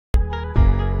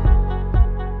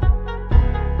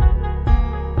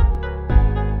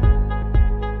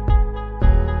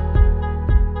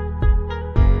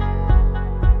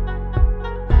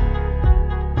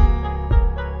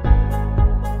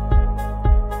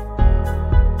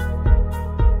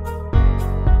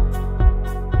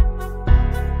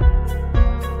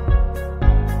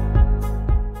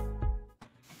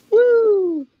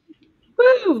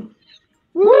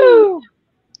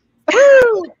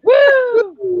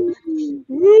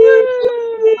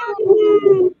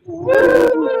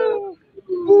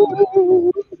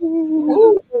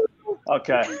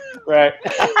Right.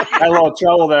 Had a little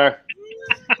trouble there.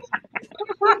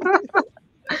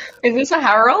 Is this a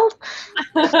Harold?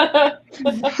 I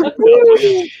feel like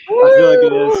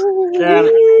it is. Yeah.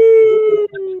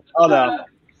 Oh no.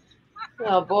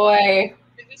 Oh boy.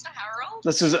 Is this a Harold?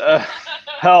 This is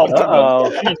help.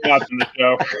 Uh-oh. She's watching the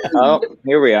show. Oh,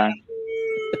 here we are.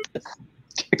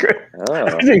 Oh.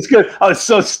 Everything's good. I was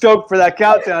so stoked for that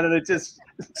countdown, and it just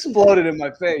exploded in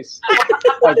my face.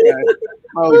 Okay.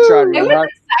 Oh, trying It really hard.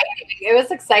 was exciting. It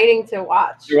was exciting to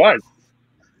watch. It was.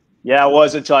 Yeah, it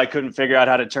was until I couldn't figure out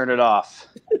how to turn it off.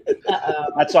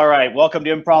 That's all right. Welcome to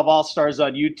Improv All Stars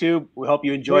on YouTube. We hope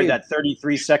you enjoyed that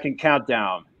 33-second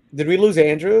countdown. Did we lose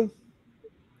Andrew?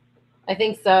 I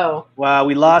think so. Well,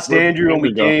 we lost Andrew and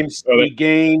we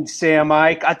gained Sam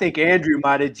Ike. I think Andrew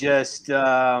might have just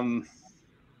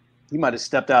he might have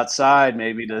stepped outside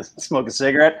maybe to smoke a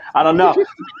cigarette. I don't know.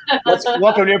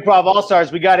 Welcome to Improv All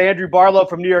Stars. We got Andrew Barlow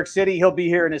from New York City. He'll be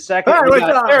here in a second. There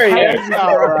he is.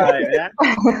 All right, man.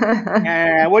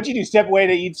 And what'd you do? Step away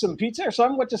to eat some pizza or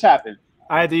something? What just happened?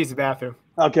 I had to use the bathroom.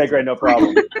 Okay, great, no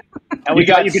problem. And we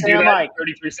got Sam Ike.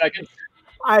 33 seconds.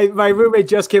 My roommate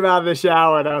just came out of the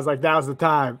shower, and I was like, "Now's the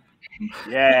time."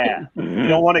 Yeah, you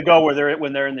don't want to go when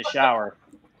they're in the shower.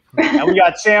 And we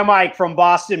got Sam Ike from from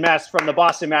the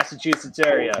Boston, Massachusetts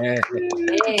area.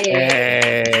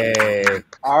 Hey.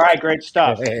 All right, great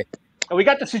stuff. Hey. And we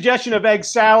got the suggestion of egg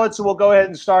salad, so we'll go ahead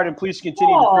and start. And please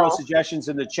continue to throw suggestions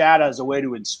in the chat as a way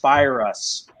to inspire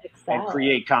us and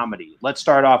create comedy. Let's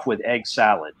start off with egg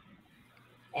salad.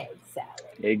 Egg salad.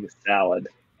 Egg salad.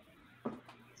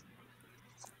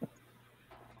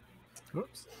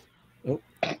 Oops. Oh.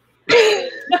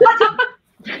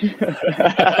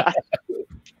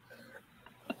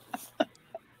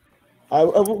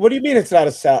 What do you mean it's not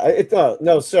a salad?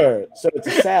 No, sir. So it's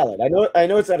a salad. I know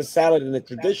it's not a salad in the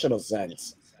traditional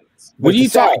sense. What are you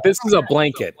talking? This is a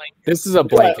blanket. This is a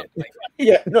blanket.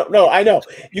 Yeah, no, I know.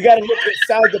 You got to look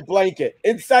inside the blanket.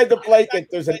 Inside the blanket,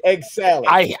 there's an egg salad.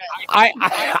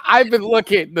 I've been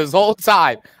looking this whole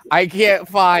time. I can't.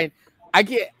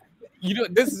 You know,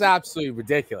 this is absolutely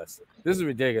ridiculous. This is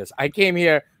ridiculous. I came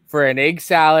here for an egg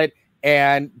salad,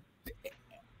 and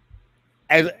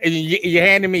you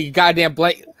handed me a goddamn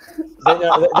blanket.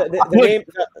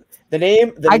 The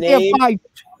name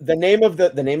of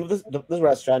the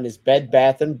restaurant is Bed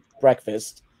Bath and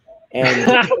Breakfast,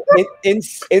 and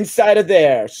inside of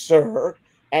there, sir,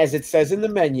 as it says in the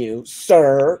menu,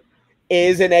 sir,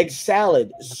 is an egg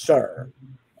salad, sir.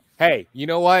 Hey, you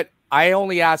know what? I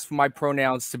only asked for my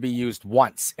pronouns to be used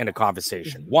once in a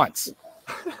conversation. Once.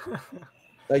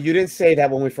 You didn't say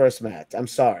that when we first met. I'm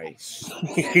sorry.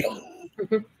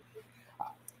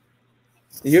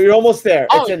 You're almost there.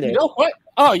 It's in there. You know what?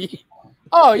 You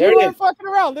weren't fucking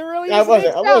around. There really is. I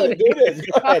wasn't. Do this.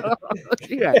 Go ahead.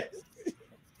 Yeah.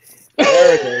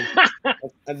 There it is.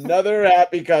 Another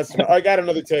happy customer. I got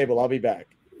another table. I'll be back.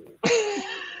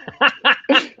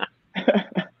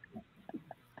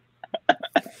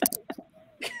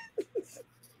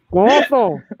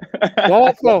 Awful.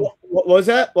 What was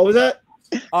that? What was that?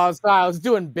 Oh, sorry. I was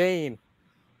doing Bane.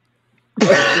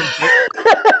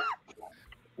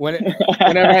 Whenever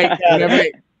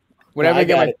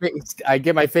I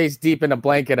get my face deep in a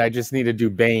blanket, I just need to do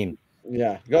Bane.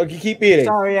 Yeah, go keep eating.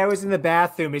 Sorry, I was in the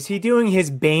bathroom. Is he doing his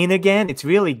Bane again? It's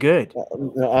really good.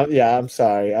 Yeah, I'm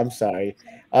sorry.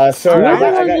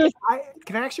 Sir,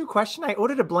 can I ask you a question? I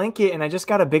ordered a blanket and I just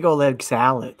got a big old egg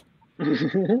salad.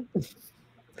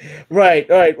 Right.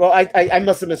 Well, I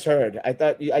must have misheard. I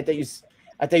thought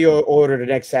you ordered an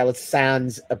egg salad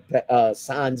sans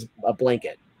a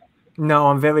blanket. No,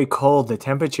 I'm very cold. The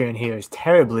temperature in here is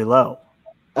terribly low.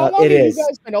 How long have you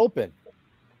guys been open?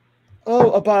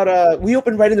 Oh, about we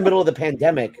opened right in the middle of the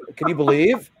pandemic. Can you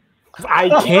believe? I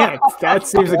can't. That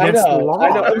seems against the law. I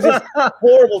know. It was just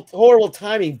horrible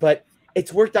timing, but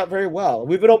it's worked out very well.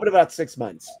 We've been open about 6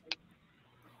 months.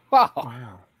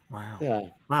 Wow. Yeah.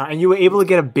 Wow. And you were able to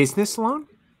get a business loan?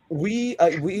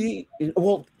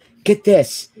 Well, get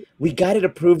this. We got it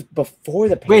approved before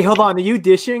the pandemic. Wait, hold on. Are you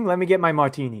dishing? Let me get my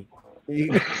martini.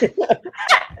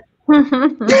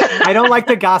 I don't like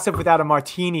to gossip without a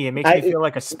martini. It makes me feel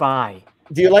like a spy.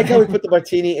 Do you like how we put the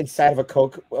martini inside of a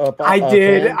Coke? I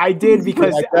did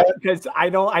because I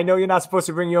know you're not supposed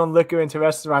to bring your own liquor into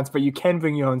restaurants, but you can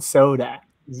bring your own soda.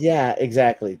 Yeah,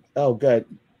 exactly. Oh, good.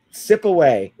 Sip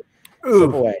away. Ooh,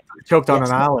 Sip away. Choked on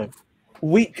an olive.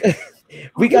 We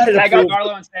got it. Tag out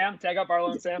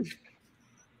Barlow and Sam.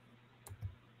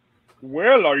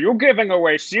 Well, are you giving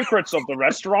away secrets of the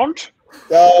restaurant?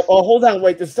 Hold on,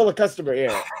 wait. There's still a customer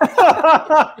here.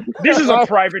 This is a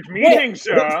private meeting,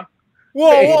 sir.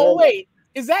 Whoa, wait.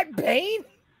 Is that Bane?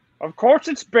 Of course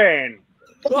it's Bane.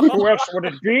 Who else would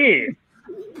it be?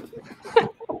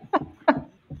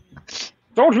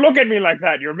 Don't look at me like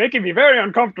that. You're making me very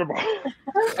uncomfortable.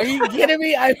 Are you kidding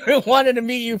me? I've been wanting to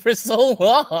meet you for so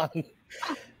long.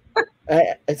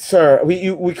 Sir,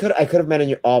 I could have met in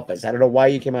your office. I don't know why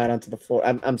you came out onto the floor.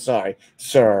 I'm sorry,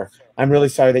 sir. I'm really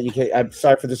sorry that you came. I'm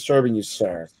sorry for disturbing you,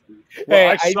 sir.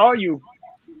 Well, I saw you.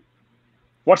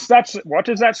 What's that? What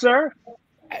is that, sir?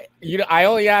 I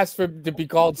only asked to be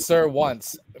called sir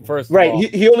once. First, right? Of all.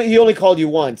 He only called you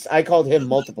once. I called him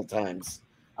multiple times.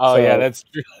 Oh yeah, that's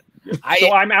true.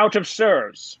 So I'm out of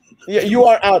sirs. Yeah, you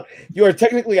are out. You are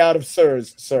technically out of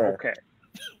sirs, sir. Okay.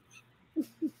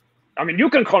 I mean, you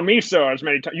can call me sir as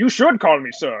many times. You should call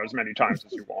me sir as many times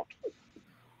as you want.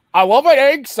 I love an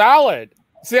egg salad.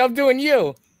 See, I'm doing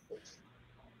you.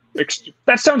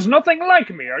 That sounds nothing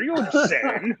like me. Are you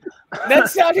insane? That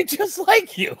sounded just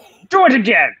like you. Do it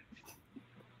again.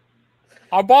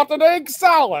 I bought an egg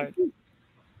salad.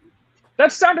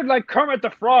 That sounded like Kermit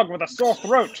the Frog with a sore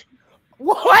throat.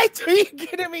 What? Are you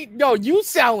kidding me? No, you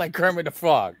sound like Kermit the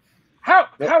Frog. How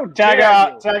tag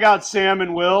out Sam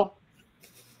and Will.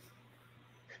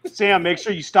 Sam, make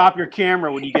sure you stop your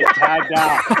camera when you get tagged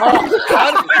out.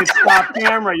 Stop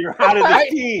camera. You're out of the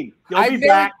team. You'll be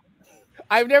back.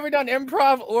 I've never done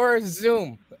improv or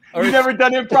Zoom. You've never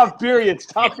done improv, period.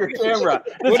 Stop your camera.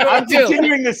 Listen, I'm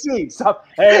continuing the scene. Stop.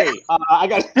 Hey, I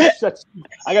got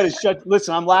to shut.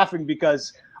 Listen, I'm laughing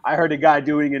because I heard a guy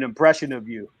doing an impression of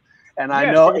you. And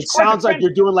I know it sounds like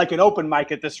you're doing like an open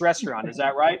mic at this restaurant. Is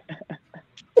that right?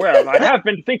 Well, I have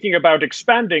been thinking about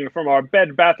expanding from our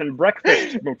bed, bath, and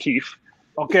breakfast motif.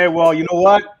 Okay, well, you know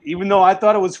what? Even though I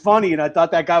thought it was funny and I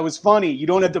thought that guy was funny, you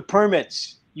don't have the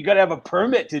permits. You got to have a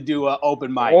permit to do an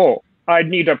open mic. Oh, I'd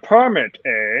need a permit,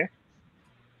 eh?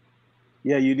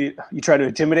 Yeah, you try to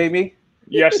intimidate me?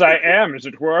 Yes, I am. Is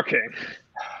it working?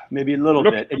 Maybe a little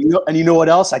bit. And you know what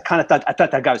else? I thought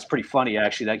that guy was pretty funny,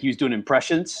 actually. Like he was doing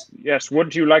impressions. Yes.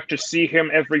 Would you like to see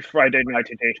him every Friday night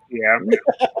at 8 p.m.?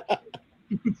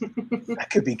 That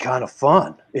could be kind of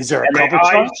fun. Is there a couple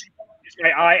times? Is my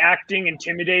eye acting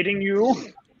intimidating you?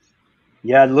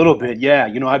 Yeah, a little bit. Yeah.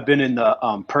 You know, I've been in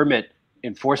the permit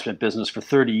enforcement business for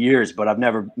 30 years, but I've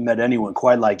never met anyone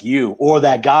quite like you or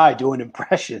that guy doing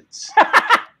impressions.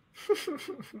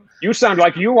 You sound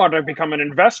like you want to become an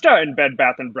investor in Bed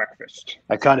Bath and Breakfast.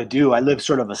 I kind of do. I live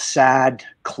sort of a sad,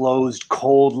 closed,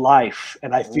 cold life,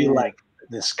 and I feel like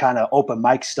this kind of open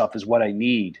mic stuff is what I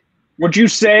need. Would you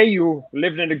say you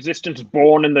lived an existence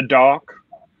born in the dark?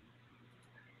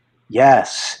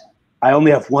 Yes. I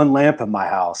only have one lamp in my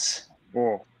house.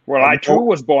 Oh, well, I too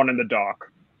was born in the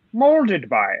dark, molded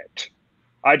by it.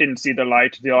 I didn't see the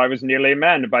light till I was nearly a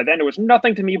man. By then, it was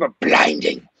nothing to me but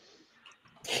blinding.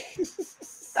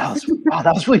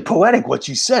 That was really poetic what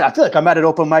you said. I feel like I'm at an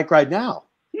open mic right now.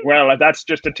 Well, that's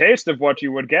just a taste of what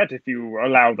you would get if you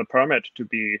allow the permit to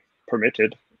be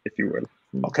permitted, if you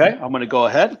will. Okay, I'm going to go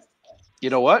ahead. You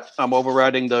know what? I'm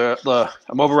overriding the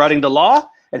law,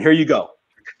 and here you go.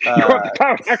 You have the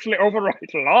power to actually override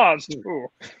laws too.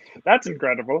 That's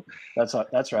incredible.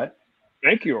 That's right.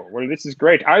 Thank you. Well, this is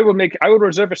great. I will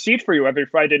reserve a seat for you every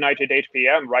Friday night at 8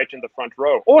 p.m. right in the front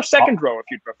row, or second row if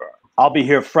you'd prefer. I'll be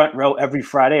here front row every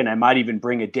Friday, and I might even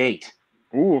bring a date.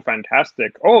 Ooh,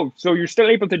 fantastic. Oh, so you're still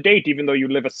able to date even though you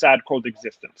live a sad, cold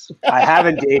existence. I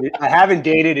haven't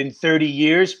dated in 30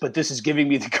 years, but this is giving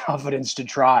me the confidence to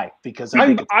try because I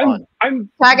think it's fun. I'm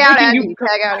tag out Andy.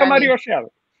 Come out of your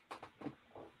shell.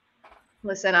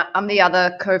 Listen, I'm the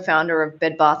other co-founder of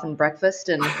Bed Bath and Breakfast,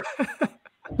 and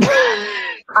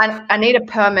I need a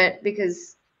permit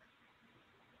because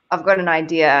I've got an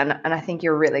idea, and I think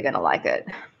you're really going to like it.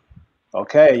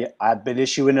 Okay, I've been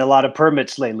issuing a lot of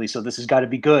permits lately, so this has got to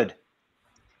be good.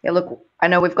 Yeah, look, I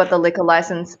know we've got the liquor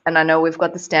license, and I know we've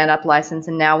got the stand-up license,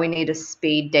 and now we need a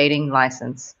speed dating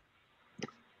license.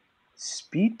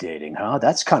 Speed dating, huh?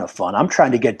 That's kind of fun. I'm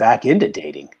trying to get back into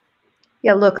dating.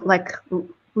 Yeah, look,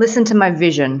 listen to my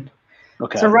vision.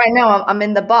 Okay. So right now I'm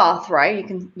in the bath,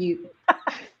 right? You.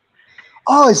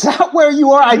 Oh, is that where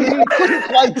you are? I couldn't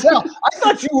quite tell. I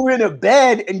thought you were in a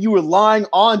bed and you were lying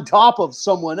on top of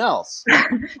someone else.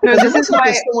 No, this is like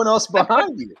there's someone else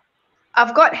behind you.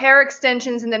 I've got hair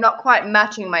extensions and they're not quite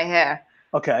matching my hair.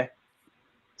 Okay.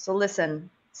 So listen,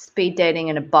 speed dating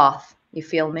in a bath. You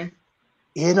feel me?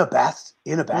 In a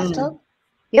bathtub?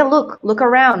 Yeah, look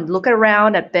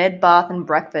around at Bed Bath and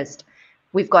Breakfast.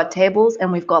 We've got tables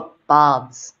and we've got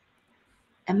baths.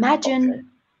 Imagine,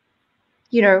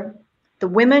 the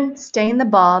women stay in the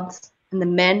baths and the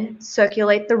men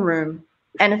circulate the room,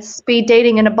 and it's speed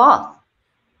dating in a bath.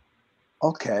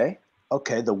 Okay.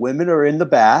 Okay, the women are in the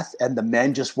bath, and the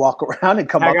men just walk around and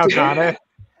come up to Connor.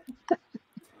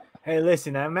 Hey,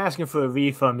 listen, I'm asking for a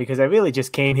refund because I really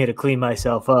just came here to clean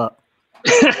myself up.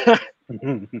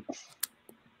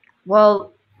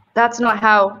 Well, that's not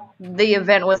how the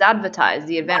event was advertised.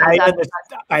 The event was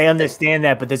advertised. I understand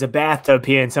that, but there's a bathtub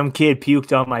here, and some kid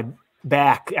puked on my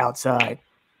back outside.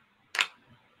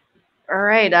 All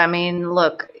right. I mean,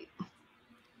 look,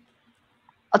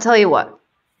 I'll tell you what.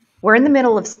 We're in the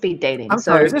middle of speed dating. I'm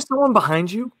sorry, is there someone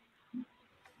behind you?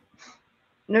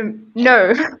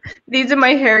 No. These are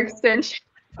my hair extensions.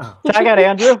 I got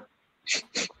Andrew.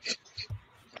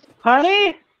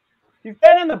 Honey, you've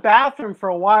been in the bathroom for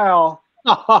a while.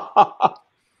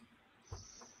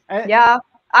 Yeah.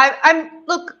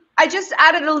 Look, I just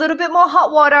added a little bit more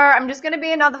hot water. I'm just going to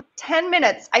be another 10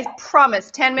 minutes. I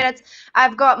promise, 10 minutes.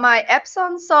 I've got my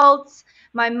Epsom salts.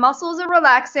 My muscles are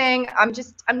relaxing. I'm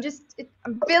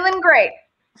feeling great.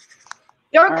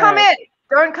 Don't come in.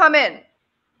 Don't come in.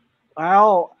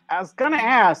 Well, I was going to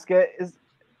ask, is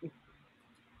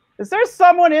there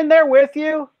someone in there with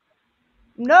you?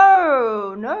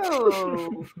 No,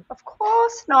 of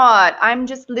course not. I'm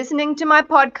just listening to my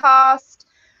podcast.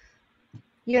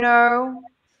 You know,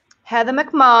 Heather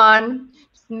McMahon,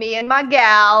 just me and my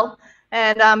gal,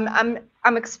 and I'm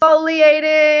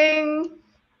exfoliating.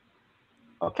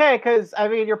 Okay, because I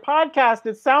mean, your podcast,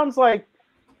 it sounds like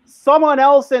someone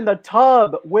else in the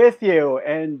tub with you,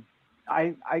 and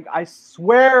I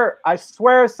swear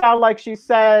it sounded like she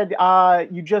said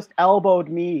you just elbowed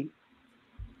me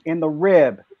in the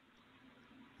rib.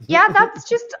 Yeah, that's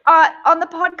just on the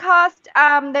podcast.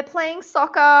 They're playing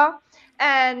soccer,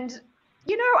 and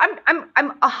you know,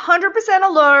 I'm 100%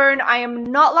 alone. I am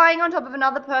not lying on top of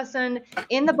another person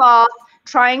in the bath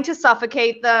trying to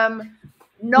suffocate them.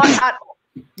 Not at all.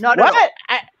 Not what?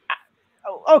 at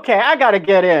all. Okay, I gotta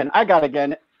get in.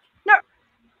 No.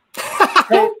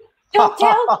 Don't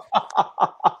tell.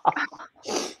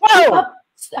 Whoa!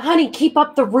 Honey, keep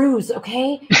up the ruse,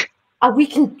 okay? We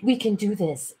can do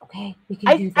this, okay? We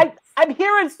can do this. I'm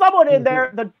hearing someone in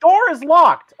there. The door is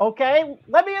locked, okay?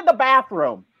 Let me in the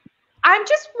bathroom. I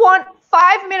just want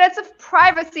 5 minutes of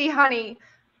privacy, honey.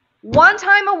 One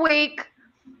time a week.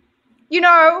 You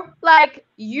know, like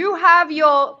you have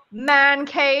your man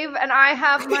cave and I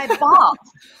have my bath.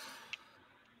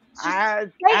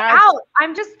 Stay out.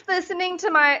 I'm just listening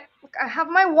to I have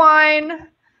my wine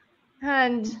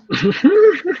and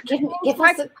give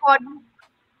us a pod,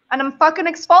 and I'm fucking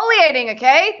exfoliating,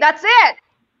 okay? That's it.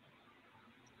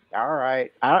 All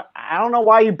right. I don't know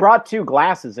why you brought 2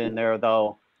 glasses in there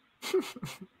though.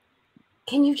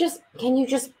 Can you just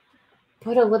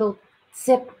put a little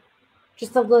sip?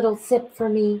 Just a little sip for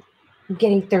me. I'm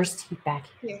getting thirsty back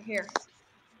here.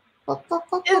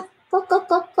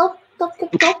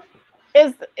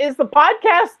 Is the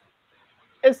podcast?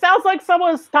 It sounds like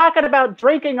someone's talking about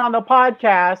drinking on the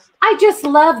podcast. I just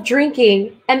love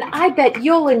drinking, and I bet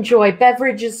you'll enjoy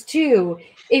beverages too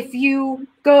if you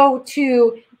go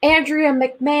to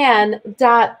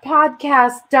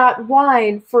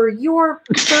AndreaMcMahon.podcast.wine for your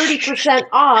 30%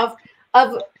 off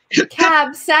of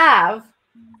Cab Sav.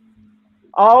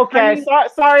 Okay,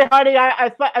 sorry, honey.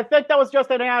 I think that was just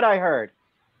an ad I heard.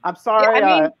 I'm sorry. Yeah,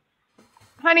 I mean,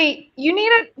 honey, you need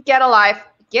to get a life.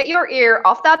 Get your ear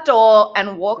off that door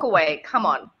and walk away. Come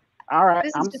on. All right, this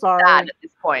is I'm just sorry. sad at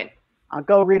this point. I'll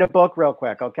go read a book real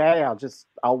quick, okay?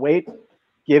 I'll wait.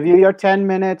 Give you your 10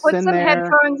 minutes Put in some there.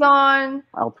 headphones on.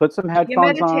 I'll put some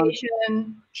headphones on.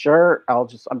 Meditation. Sure. I'm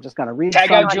just gonna read.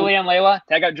 Tag out Julie and Layla.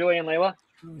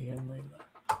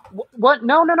 What?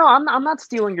 No. I'm not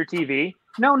stealing your TV.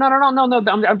 No.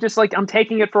 I'm just like, I'm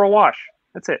taking it for a wash.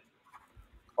 That's it.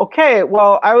 Okay.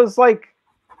 Well, I was like,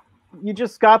 you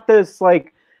just got this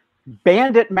like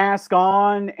bandit mask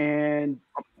on, and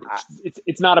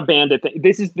it's not a bandit thing.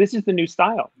 This is the new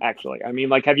style, actually. I mean,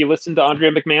 like, have you listened to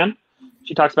Andrea McMahon?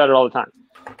 She talks about it all the time.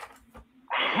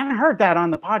 I haven't heard that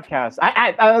on the podcast.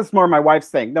 That's more my wife's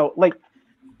thing. No, like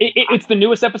it's the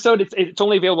newest episode. It's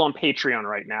only available on Patreon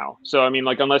right now. So I mean,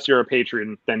 like, unless you're a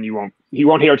patron, then you won't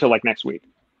hear it till like next week.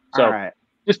 So all right.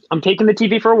 Just I'm taking the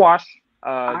TV for a wash.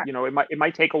 You know, it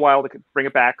might take a while to bring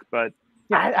it back, but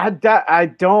yeah.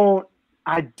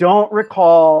 I don't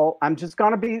recall. I'm just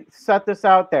gonna set this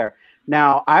out there.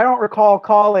 Now, I don't recall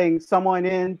calling someone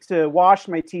in to wash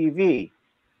my TV.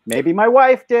 Maybe my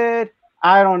wife did.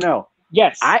 I don't know.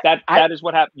 Yes, that is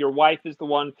what happened. Your wife is the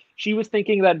one. She was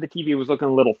thinking that the TV was looking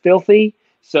a little filthy,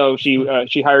 so she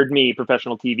hired me,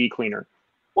 professional TV cleaner.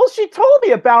 Well, she told me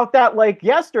about that like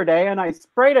yesterday, and I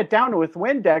sprayed it down with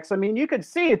Windex. I mean, you could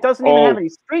see it doesn't even have any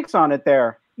streaks on it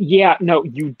there. Yeah, no,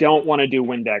 you don't want to do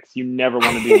Windex. You never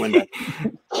want to do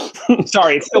Windex.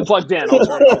 Sorry, it's still plugged in. I'll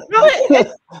turn it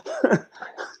off.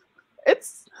 It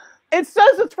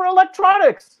says it's for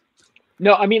electronics.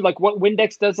 No, I mean, like what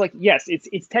Windex does, like, yes,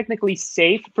 it's technically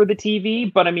safe for the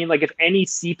TV, but I mean, like if any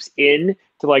seeps in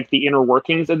to like the inner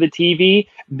workings of the TV,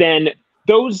 then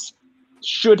those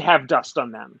should have dust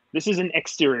on them. This is an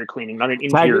exterior cleaning, not an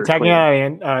interior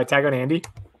cleaning. Tag on Andy.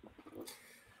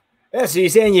 Yeah, so you're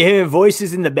saying you're hearing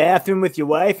voices in the bathroom with your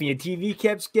wife and your TV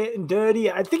keeps getting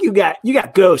dirty? I think you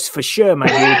got ghosts for sure, my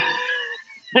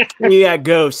dude. You got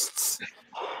ghosts.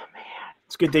 Oh man,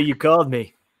 it's good that you called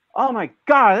me. Oh my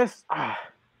God,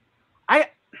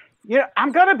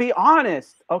 I'm gonna be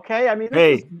honest, okay? I mean,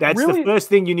 that's really... the first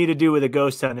thing you need to do with a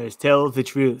ghost hunter is tell the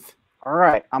truth. All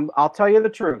right, I'll tell you the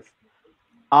truth.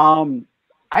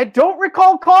 I don't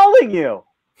recall calling you.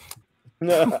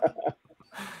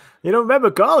 You don't remember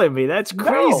calling me? That's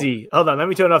crazy. No. Hold on, let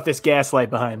me turn off this gas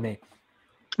light behind me.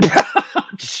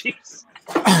 Jeez.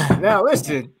 Now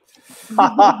listen.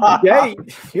 Okay,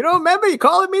 you don't remember you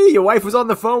calling me? Your wife was on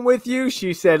the phone with you.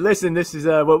 She said, "Listen, this is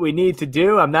what we need to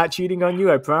do. I'm not cheating on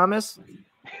you. I promise."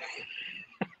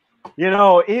 You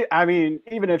know, I mean,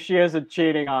 even if she isn't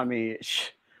cheating on me,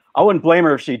 I wouldn't blame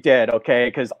her if she did. Okay,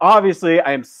 because obviously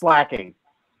I am slacking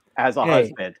as a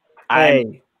husband.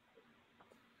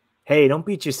 Hey, don't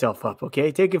beat yourself up.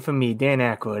 Okay, take it from me, Dan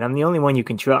Aykroyd. I'm the only one you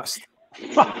can trust.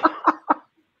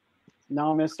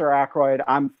 No, Mr. Aykroyd,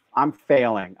 I'm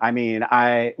failing. I mean,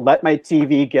 I let my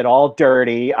TV get all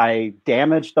dirty. I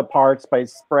damaged the parts by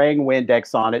spraying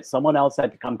Windex on it. Someone else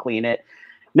had to come clean it.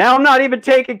 Now I'm not even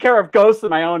taking care of ghosts in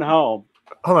my own home.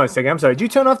 Hold on a second. I'm sorry. Did you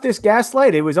turn off this gas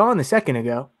light? It was on a second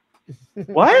ago.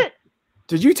 What?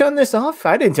 Did you turn this off?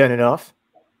 I didn't turn it off.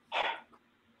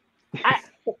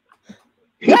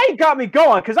 Now you got me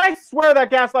going, because I swear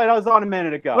that gas light was on a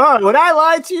minute ago. Oh, would I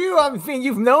lie to you? I mean,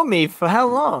 you've known me for how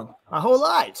long? My whole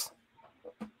lives.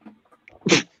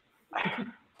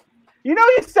 You know,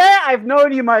 you say I've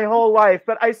known you my whole life,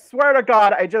 but I swear to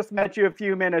God, I just met you a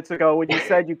few minutes ago when you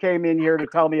said you came in here to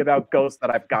tell me about ghosts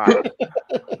that I've got.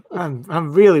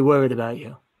 I'm really worried about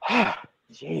you.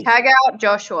 Tag out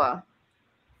Joshua.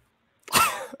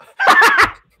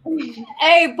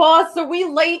 Hey, boss, are we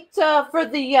late for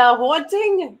the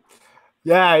haunting?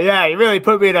 Yeah, you really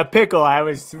put me in a pickle. I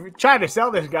was trying to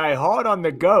sell this guy hard on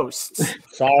the ghosts.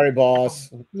 Sorry,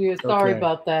 boss. Yeah, sorry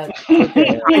about that.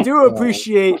 Okay. I do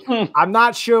appreciate, I'm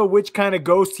not sure which kind of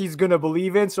ghost he's going to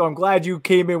believe in, so I'm glad you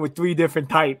came in with 3 different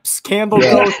types. Candle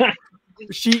ghost,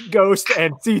 sheet ghost,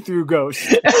 and see-through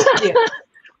ghost. Yeah.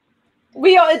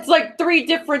 It's like 3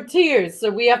 different tiers,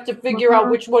 so we have to figure out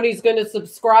which one he's going to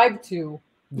subscribe to.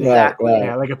 Exactly. Right.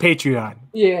 Yeah, like a Patreon.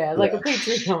 Yeah, like a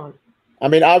Patreon. I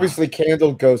mean, obviously,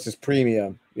 Candle Ghost is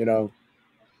premium, you know.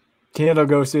 Candle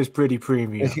Ghost is pretty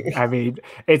premium. I mean,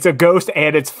 it's a ghost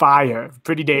and it's fire.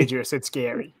 Pretty dangerous. It's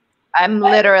scary. I'm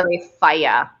literally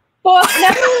fire. Boss,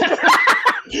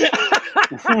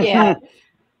 yeah.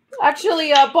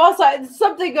 Actually, boss,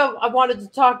 something I wanted to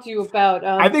talk to you about.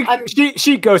 I think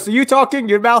she goes. Are you talking?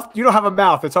 Your mouth? You don't have a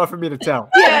mouth. It's hard for me to tell.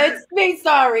 Yeah, it's me.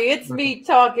 Sorry, it's me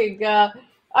talking.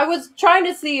 I was trying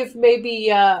to see if maybe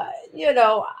I'd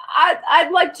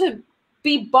like to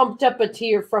be bumped up a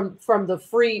tier from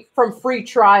free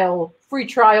trial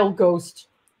ghost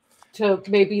to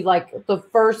maybe like the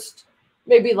first,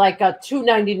 maybe like a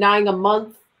 $2.99 a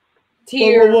month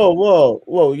tier.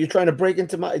 Whoa! You're trying to break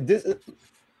into my this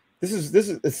is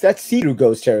that's see-through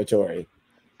ghost territory.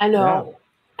 I know.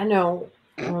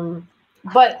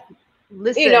 But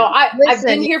listen, I've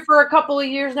been here for a couple of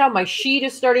years now. My sheet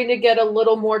is starting to get a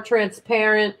little more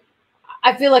transparent.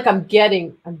 I feel like I'm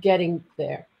getting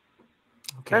there.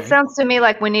 Okay. That sounds to me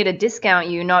like we need to discount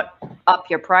you, not up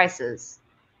your prices.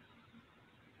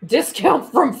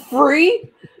 Discount from free?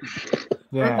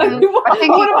 Yeah. I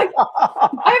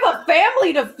have a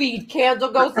family to feed,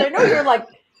 Candle Ghost. I know you're like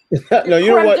no,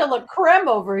 you know what? De la creme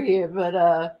over here, but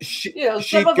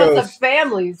some of Ghost. us have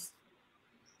families.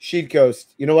 Sheet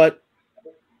Ghost. You know what?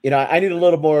 I need a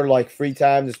little more like free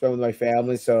time to spend with my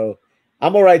family, so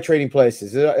I'm all right trading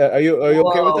places. Are you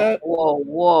okay with that?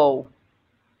 Whoa.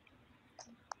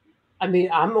 I mean,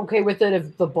 I'm okay with it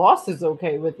if the boss is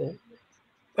okay with it.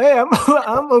 Hey,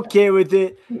 I'm okay with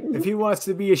it. If he wants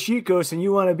to be a sheet ghost and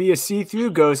you want to be a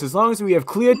see-through ghost, as long as we have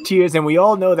clear tiers and we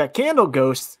all know that Candle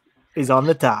Ghost is on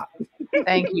the top.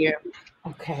 Thank you.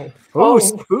 Okay. Oh,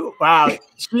 wow.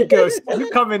 Sheet Ghost, you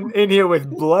coming in here with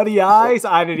bloody eyes?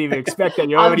 I didn't even expect that.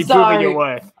 You're already proving your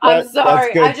worth. I'm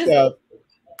sorry. That's good stuff.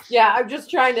 Yeah, I'm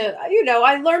just trying to,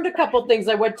 I learned a couple things.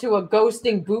 I went to a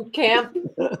ghosting boot camp,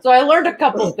 so I learned a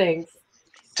couple things.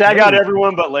 Tag out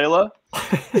everyone but Layla.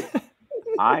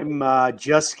 I'm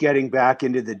just getting back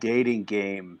into the dating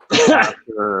game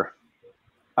after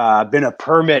I've been a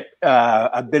permit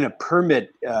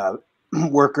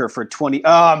worker for 20.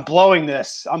 Oh, I'm blowing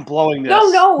this.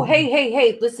 No.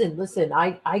 Hey. Listen.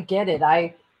 I get it.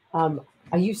 I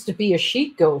used to be a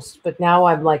sheet ghost, but now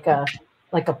I'm like a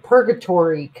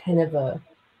purgatory kind of a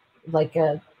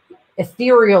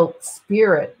ethereal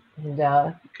spirit. And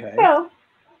okay. You know,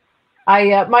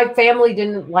 my family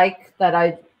didn't like that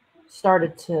I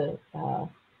started to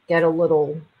get a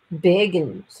little big,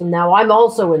 and so now I'm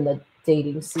also in the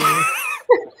dating scene.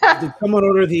 Did someone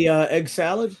order the egg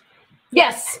salad?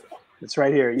 Yes. It's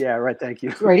right here. Yeah, right. Thank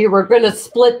you. Right here. We're going to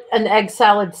split an egg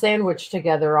salad sandwich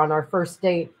together on our first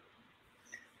date.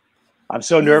 I'm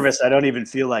so nervous. I don't even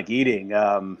feel like eating.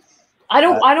 I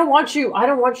don't want you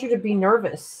to be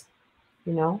nervous,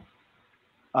 you know?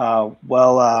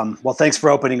 Well, thanks for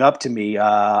opening up to me.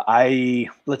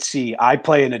 Let's see. I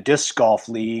play in a disc golf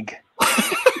league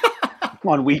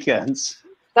on weekends.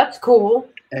 That's cool.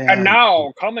 And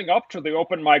now, coming up to the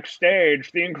open mic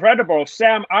stage, the incredible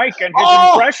Sam Ike and his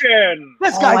impression.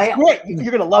 This guy's great.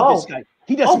 You're gonna love this guy.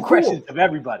 He does impressions of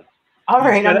everybody. All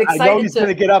right, I'm excited. I know he's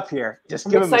gonna get up here. Just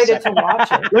give him a second. I'm excited to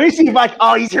watch it. Let me see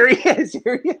if here he is.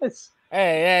 Here he is.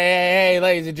 Hey,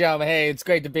 ladies and gentlemen. Hey, it's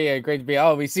great to be here. Great to be.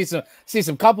 Oh, we see some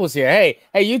couples here. Hey,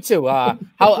 you two.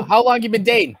 How long you been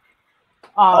dating?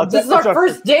 This is our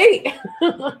first date.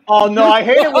 Oh no, I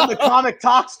hate it when the comic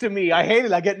talks to me. I hate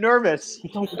it. I get nervous.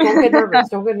 Don't get nervous.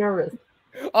 Don't get nervous.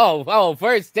 Oh,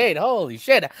 first date. Holy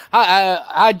shit.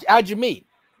 How'd you meet?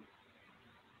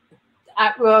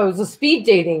 It was a speed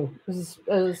dating.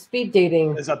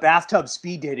 It was a bathtub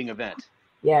speed dating event.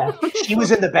 Yeah. She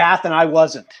was in the bath and I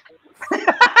wasn't.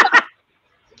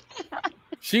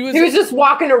 He was just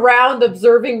walking around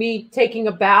observing me taking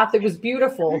a bath. It was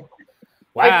beautiful.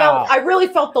 Wow. I really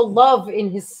felt the love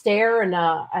in his stare, and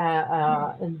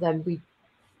then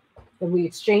we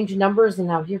exchanged numbers, and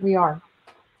now here we are.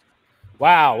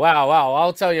 Wow.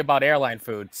 I'll tell you about airline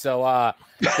food. So wow,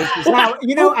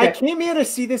 I came here to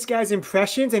see this guy's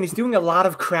impressions, and he's doing a lot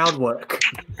of crowd work.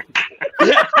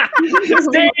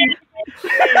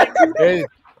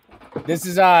 This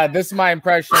is my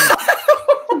impression.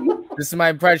 This is my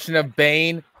impression of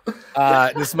Bane.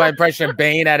 This is my impression of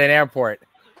Bane at an airport.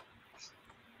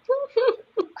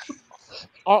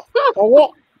 I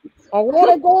want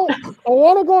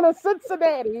to go to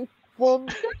Cincinnati from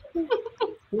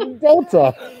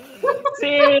Delta.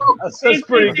 That's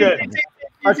pretty good.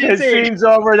 Okay, scene's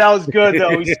over. That was good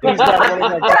though. We squeezed out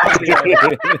one of my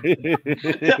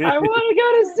I want to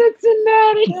go to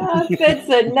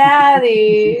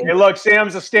Cincinnati. Hey, look,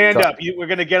 Sam's a stand-up. We're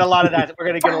gonna get a lot of that. We're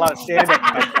gonna get a lot of stand-up.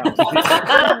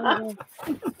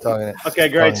 Okay,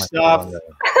 great stuff.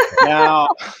 Now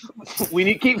we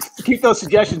need to keep those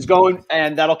suggestions going,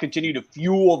 and that'll continue to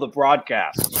fuel the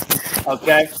broadcast.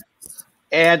 Okay.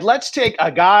 And let's take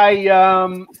a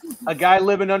guy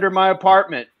living under my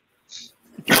apartment.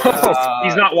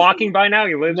 He's not walking by now.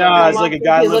 He lives. No, it's like a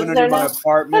guy living under my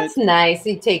apartment. That's nice.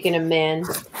 He's taking him in.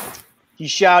 He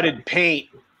shouted paint.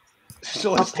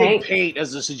 So let's take paint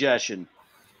as a suggestion.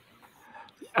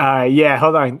 Yeah,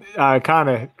 hold on.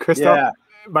 Connor, Christoph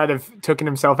might have taken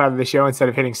himself out of the show instead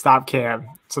of hitting stop cam.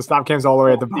 So stop cam's all the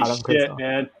way at the bottom. Shit,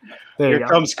 man. Here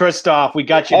comes Christoph. We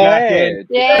got you back in.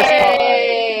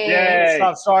 Yay!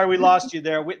 Christoph, sorry we lost you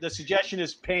there. The suggestion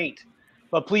is paint.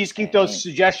 But please keep those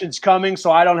suggestions coming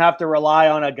so I don't have to rely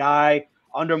on a guy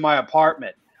under my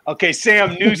apartment. Okay,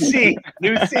 Sam, new scene.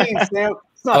 New scene, Sam.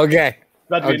 Okay.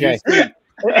 Okay.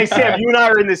 Hey, Sam, you and I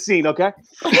are in this scene, okay?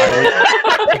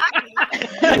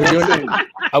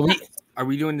 Are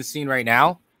we doing the scene right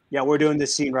now? Yeah, we're doing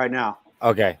this scene right now.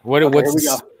 Okay.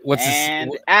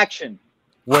 Action.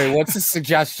 Wait, what's the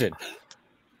suggestion?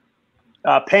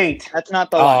 Paint. That's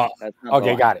not the line.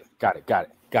 Okay, got it.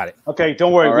 Okay,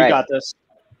 don't worry. We got this.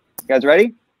 You guys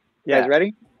ready? Yeah. You guys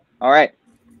ready? All right.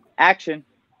 Action.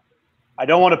 I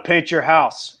don't want to paint your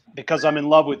house because I'm in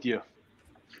love with you.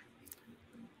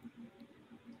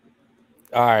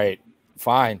 All right,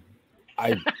 fine.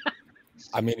 I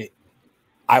mean,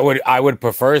 I would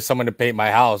prefer someone to paint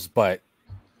my house, but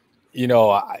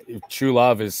true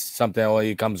love is something that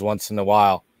only comes once in a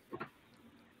while.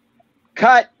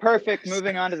 Cut. Perfect.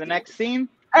 Moving on to the next scene.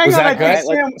 Hang on, I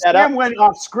think Sam went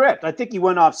off script. I think he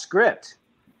went off script.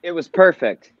 It was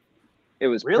perfect. It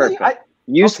was really perfect.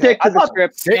 You stick to the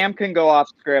script. Sam can go off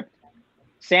script.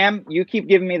 Sam, you keep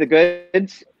giving me the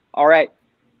goods. All right.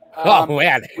 Oh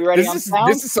man, this is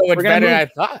so much better than I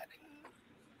thought.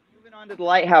 Moving on to the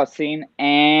lighthouse scene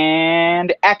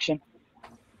and action.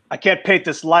 I can't paint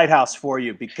this lighthouse for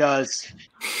you because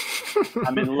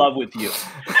I'm in love with you.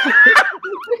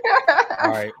 All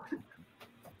right.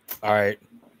 All right.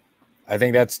 I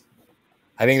think that's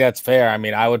fair. I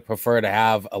mean, I would prefer to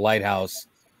have a lighthouse,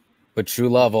 but true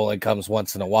love only comes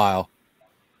once in a while.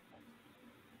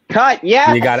 Cut.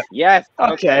 Yes. You got it. Yes.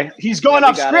 Okay. He's going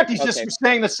off script. He's Okay. just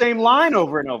saying the same line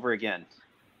over and over again.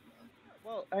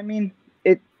 Well, I mean,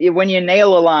 when you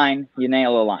nail a line, you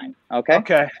nail a line. Okay.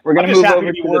 Okay. We're gonna move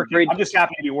over to the bridge. I'm just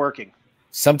happy to be working.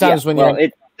 Sometimes when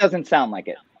it doesn't sound like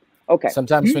it. Okay.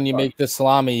 Sometimes when you make the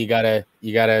salami, you gotta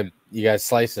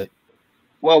slice it.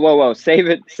 Whoa. Save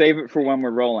it for when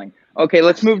we're rolling. Okay,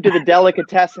 let's move to the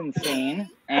delicatessen scene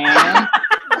and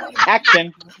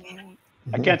action.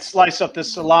 I can't slice up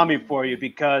this salami for you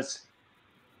because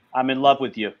I'm in love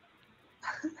with you.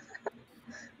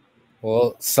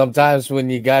 Well, sometimes when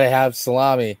you gotta have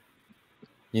salami,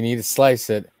 you need to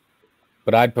slice it,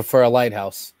 but I'd prefer a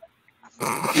lighthouse.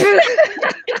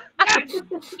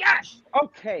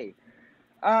 Okay.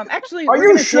 Actually, are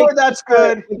you sure that's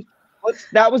good?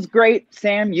 That was great,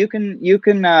 Sam. You can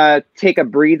take a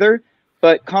breather,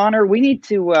 but Connor, we need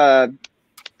to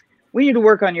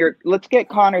work on your. Let's get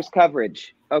Connor's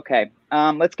coverage. Okay.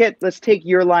 Let's take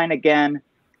your line again,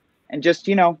 and just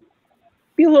be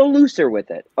a little looser with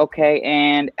it. Okay.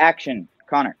 And action,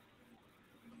 Connor.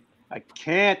 I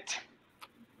can't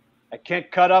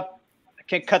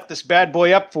cut this bad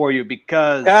boy up for you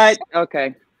because.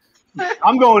 Okay.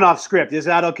 I'm going off script. Is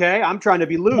that okay? I'm trying to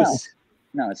be loose.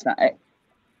 No, it's not.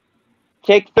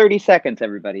 Take 30 seconds,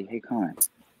 everybody. Hey, Connor.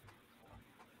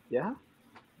 Yeah?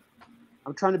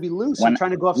 I'm trying to be loose. I'm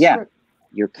trying to go off script.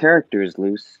 Your character is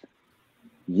loose.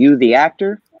 You, the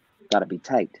actor, gotta be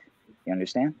tight. You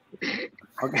understand?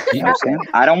 Okay. You understand?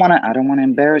 I don't wanna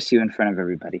embarrass you in front of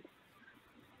everybody.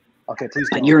 Okay, please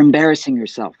don't. You're embarrassing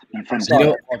yourself in front of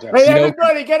me. Hey,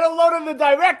 everybody, get a load of the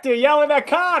director yelling at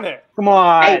Connor. Come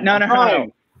on. Hey, no.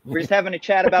 We're just having a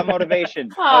chat about motivation.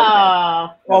 Okay.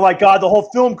 Oh my God, the whole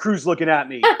film crew's looking at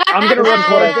me. I'm gonna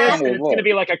record this, and it's gonna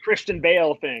be like a Christian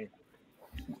Bale thing.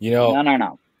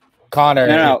 No.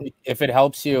 Connor, if it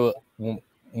helps you,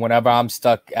 whenever I'm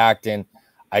stuck acting,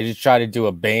 I just try to do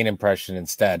a Bane impression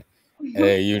instead, and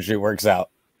it usually works out.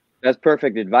 That's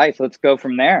perfect advice. Let's go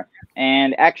from there.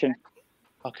 And action.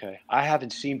 Okay, I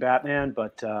haven't seen Batman,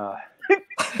 but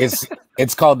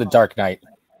it's called The Dark Knight.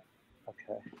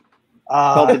 Okay.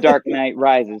 Called The Dark Knight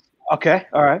Rises. Okay,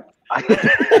 all right.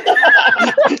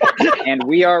 And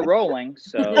we are rolling,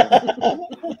 so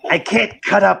I can't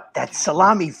cut up that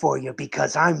salami for you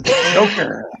because I'm the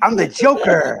Joker. I'm the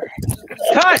Joker.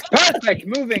 Cut. Perfect.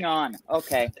 Moving on.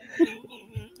 Okay.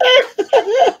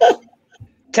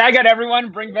 Tag out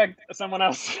everyone. Bring back someone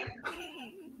else.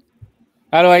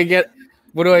 How do I get?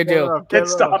 What do I do? Get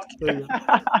stopped.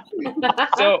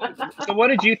 So what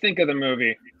did you think of the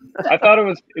movie? I thought it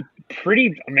was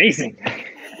pretty amazing.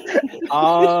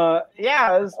 Yeah,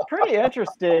 it was pretty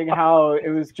interesting how it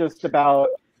was just about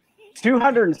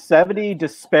 270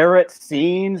 disparate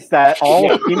scenes that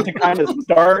all seem to kind of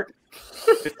start.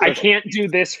 I can't do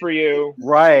this for you.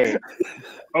 Right.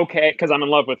 Okay, because I'm in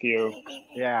love with you.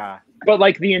 Yeah. But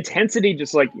like the intensity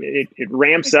just like it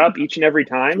ramps up each and every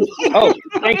time. Oh,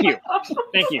 thank you.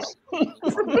 Do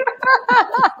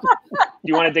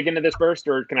you want to dig into this first,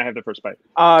 or can I have the first bite?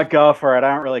 Go for it.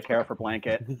 I don't really care for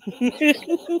Blanket.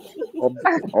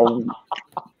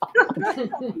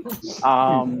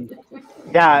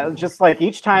 Yeah, just like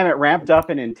each time it ramped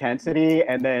up in intensity,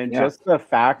 and then just the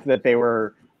fact that they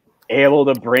were able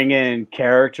to bring in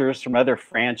characters from other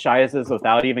franchises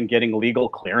without even getting legal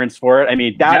clearance for it. I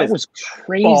mean, that was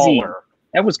crazy. Baller.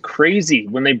 That was crazy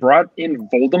when they brought in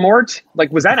Voldemort.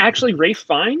 Like, was that actually Ralph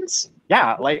Fiennes?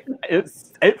 Yeah, like it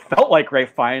felt like Ralph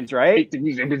Fiennes, right?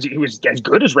 He was as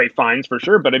good as Ralph Fiennes for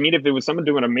sure. But I mean, if it was someone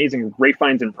doing an amazing Ralph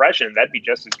Fiennes impression, that'd be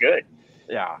just as good.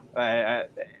 Yeah, I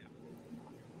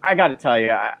got to tell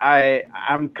you,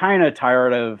 I'm kind of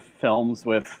tired of films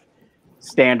with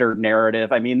standard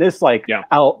narrative. I mean, this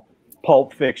out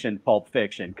Pulp Fiction,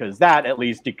 because that at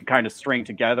least you can kind of string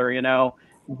together,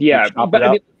 Yeah, but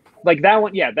I mean, like that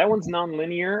one, that one's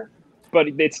non-linear, but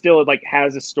it still like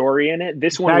has a story in it.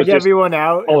 This one was get just everyone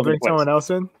out all and over bring the place. someone else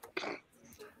in.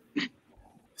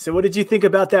 So, what did you think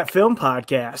about that film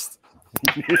podcast?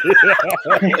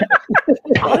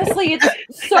 Honestly, it's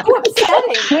so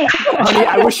upsetting. Honey,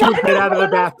 I wish you would get out of the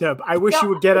bathtub. I wish you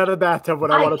would get out of the bathtub when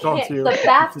I want to talk to you. The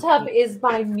bathtub is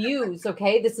my muse,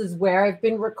 okay? This is where I've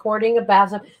been recording a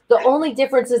bathtub. The only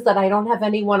difference is that I don't have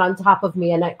anyone on top of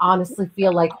me, and I honestly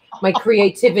feel like my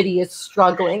creativity is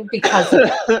struggling because of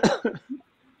it.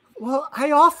 Well,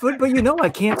 I offered, but I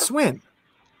can't swim.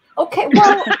 Okay,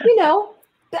 well,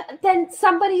 then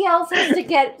somebody else has to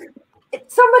get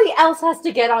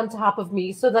on top of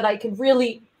me so that I can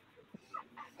really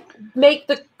make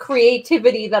the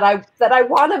creativity that I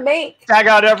want to make. Tag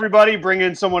out everybody, bring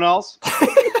in someone else.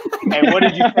 Hey, what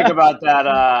did you think about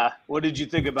that? What did you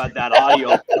think about that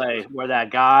audio play where that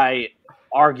guy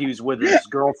argues with his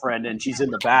girlfriend and she's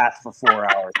in the bath for 4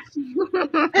 hours?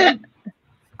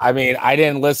 I mean, I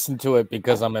didn't listen to it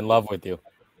because I'm in love with you.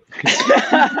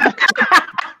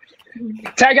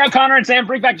 Tag out Connor and Sam,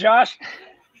 bring back Josh.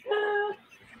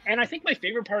 And I think my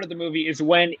favorite part of the movie is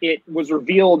when it was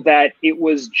revealed that it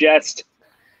was just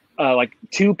like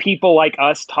two people like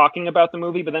us talking about the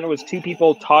movie, but then it was two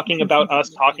people talking about us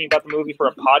talking about the movie for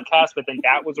a podcast, but then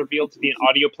that was revealed to be an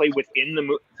audio play within the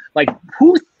movie. Like,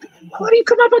 who do you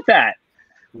come up with that?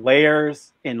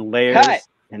 Layers and layers. Cut.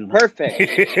 And Perfect.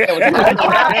 It was a good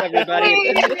job,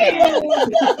 everybody.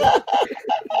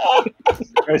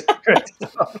 Great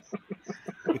stuff.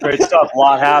 Great stuff. A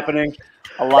lot happening.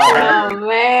 A lot happening. Oh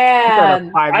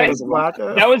man,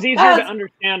 That was easier to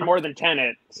understand more than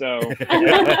Tenet. So.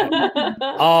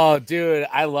 Oh, dude,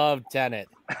 I love Tenet.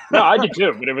 No, I did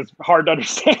too, but it was hard to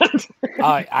understand.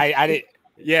 I did.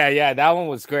 Yeah, that one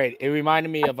was great. It reminded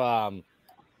me of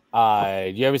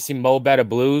you ever seen Mo Better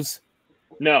Blues?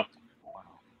 No.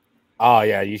 Oh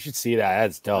yeah, you should see that.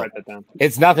 That's dope. Write that down.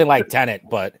 It's nothing like Tenet,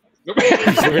 but Hey,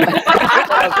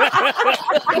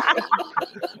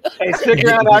 stick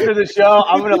around after the show.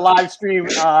 I'm going to live stream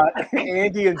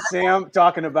Andy and Sam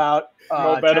talking about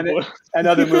Tenet and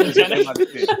other movies.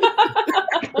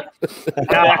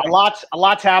 Now, a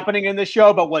lot's happening in the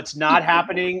show, but what's not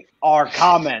happening are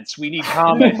comments. We need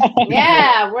comments.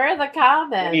 Yeah, where are the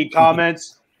comments? We need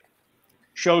comments.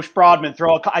 Shosh Broadman,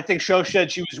 I think Shosh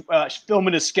said she was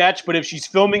filming a sketch, but if she's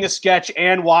filming a sketch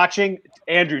and watching,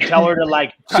 Andrew, tell her to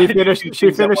like. She finished filming.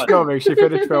 She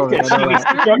finished filming.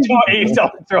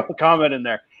 Throw a comment in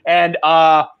there. And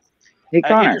hey,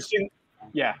 Connor.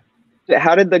 Yeah.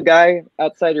 How did the guy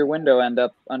outside your window end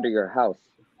up under your house?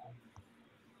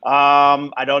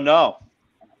 I don't know.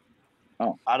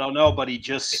 Oh, I don't know, but he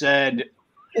just said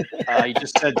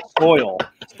soil.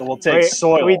 So we'll take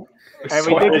soil.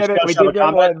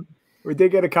 We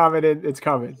did get a comment in. It's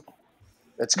coming.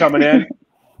 It's coming in.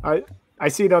 I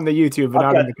see it on the YouTube, but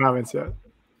not in the comments yet.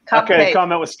 Cupcake. Okay, the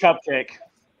comment was cupcake.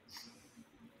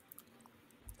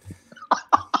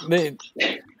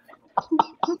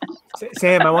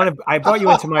 Sam, I brought you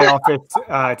into my office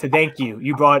to thank you.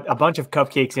 You brought a bunch of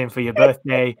cupcakes in for your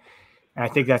birthday, and I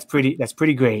think that's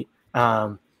pretty great.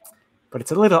 But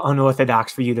it's a little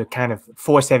unorthodox for you to kind of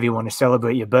force everyone to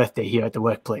celebrate your birthday here at the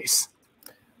workplace.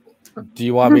 Do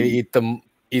you want me to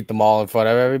eat them all in front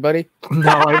of everybody?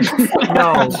 No.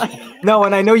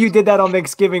 And I know you did that on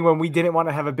Thanksgiving when we didn't want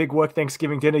to have a big work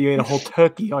Thanksgiving dinner. You ate a whole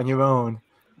turkey on your own.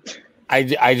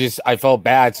 I felt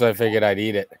bad, so I figured I'd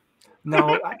eat it.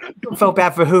 No, I felt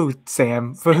bad for who,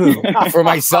 Sam? For who? For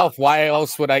myself. Why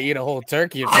else would I eat a whole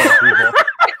turkey in front of people?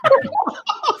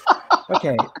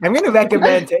 Okay, I'm going to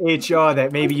recommend to HR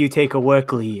that maybe you take a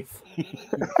work leave.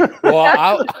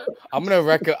 Well, I'm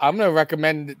gonna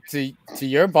recommend to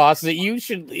your boss that you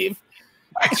should leave.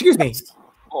 Excuse me.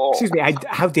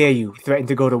 How dare you threaten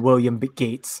to go to William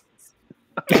Gates?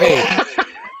 He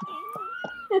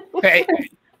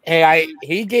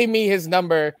gave me his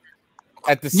number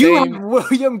at the You same. have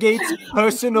William Gates'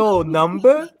 personal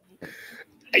number?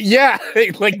 Yeah,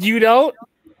 like you don't.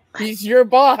 He's your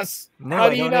boss. No,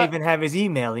 I don't even have his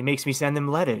email. He makes me send him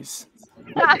letters.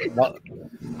 Well,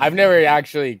 I've never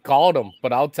actually called him,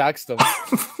 but I'll text him.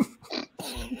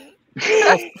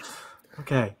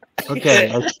 Okay.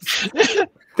 I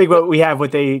think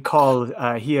what they call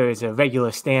here is a regular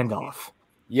standoff.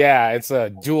 Yeah, it's a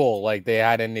duel like they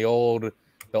had in the old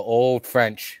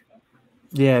French.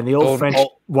 Yeah, the old French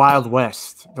Wild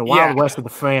West. The Wild West of the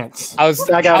France.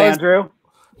 Andrew.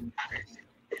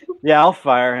 Yeah, I'll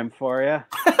fire him for you.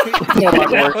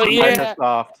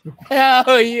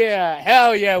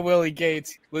 Hell yeah, Willie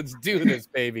Gates. Let's do this,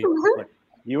 baby.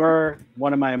 You are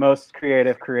one of my most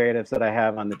creative creatives that I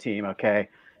have on the team. Okay,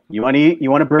 you want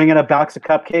to bring in a box of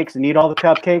cupcakes and eat all the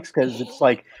cupcakes because it's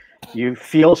like you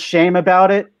feel shame about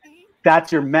it.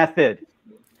 That's your method.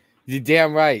 You're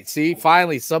damn right. See,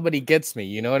 finally somebody gets me.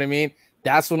 You know what I mean?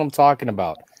 That's what I'm talking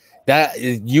about. That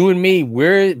is you and me.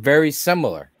 We're very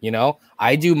similar. You know,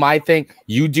 I do my thing.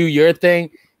 You do your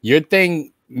thing. Your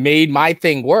thing made my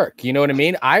thing work. You know what I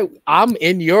mean? I'm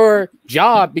in your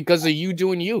job because of you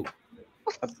doing you.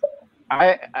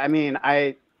 I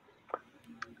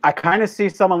kind of see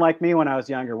someone like me when I was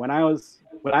younger. When I was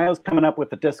coming up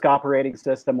with the Disk Operating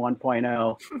System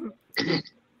 1.0,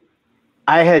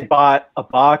 I had bought a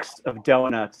box of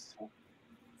donuts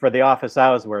for the office I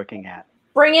was working at.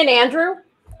 Bring in Andrew.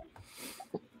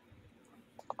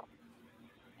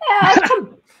 Yeah,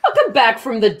 I'll come back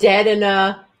from the dead and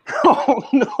Oh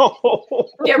no!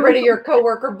 get rid of your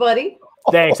coworker buddy.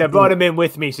 Thanks. I brought him in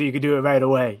with me so you could do it right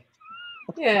away.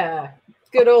 Yeah.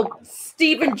 Good old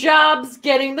Stephen Jobs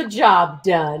getting the job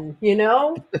done, you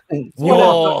know? You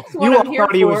all I'm here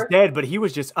thought he was for. dead, but he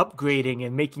was just upgrading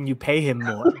and making you pay him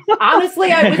more.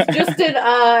 Honestly,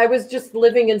 I was just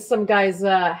living in some guy's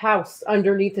house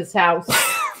underneath his house.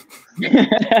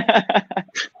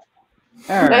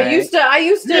 I used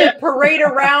to parade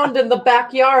around in the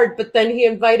backyard, but then he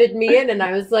invited me in, and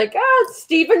I was like,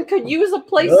 Stephen could use a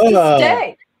place to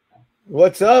stay.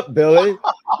 What's up, Billy?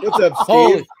 What's up,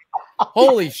 Steve?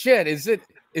 Holy shit! Is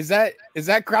that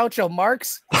Groucho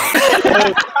Marx?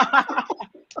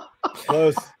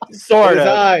 Close. Sort of.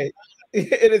 of.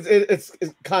 It's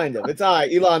kind of. It's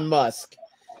Elon Musk.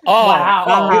 Oh,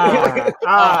 Wow.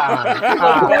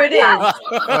 Look who it is.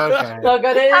 Okay. Look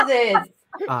what it is.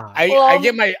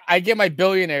 I get my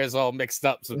billionaires all mixed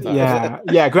up sometimes.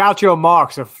 Yeah. Groucho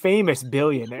Marx, a famous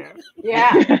billionaire.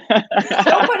 Yeah.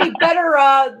 Nobody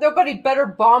better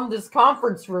bomb this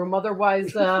conference room,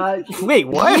 otherwise Wait,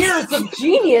 what? years of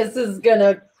genius is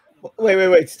gonna.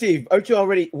 Wait, Steve, aren't you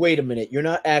already? Wait a minute, you're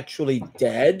not actually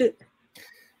dead.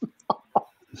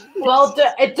 Well,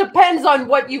 it depends on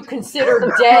what you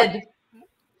consider dead.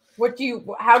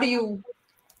 How do you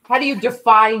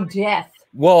define death?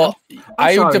 Well,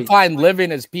 I sorry. define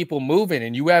living as people moving,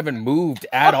 and you haven't moved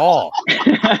at all.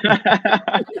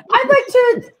 I like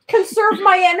to conserve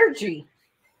my energy.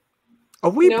 Are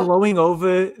we blowing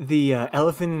over the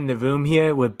elephant in the room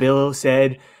here where Bill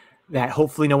said that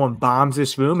hopefully no one bombs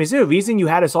this room? Is there a reason you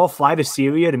had us all fly to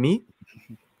Syria to meet?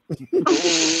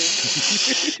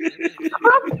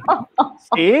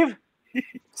 Steve?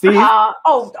 Steve? I'm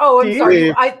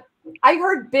sorry. I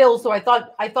heard Bill, so I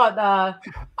thought. I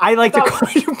like to call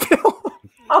you Bill.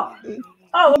 Oh,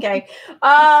 okay.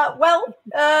 I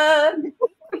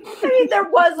mean, there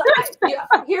was.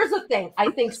 Here's the thing. I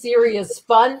think Syria's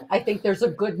fun. I think there's a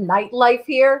good nightlife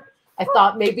here. I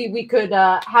thought maybe we could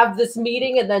have this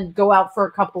meeting and then go out for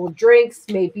a couple of drinks.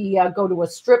 Maybe go to a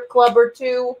strip club or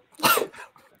two.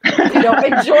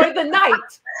 Enjoy the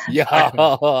night. Yeah,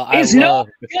 Is no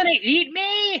one gonna eat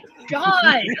me? God,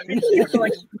 I've been here for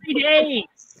like 3 days.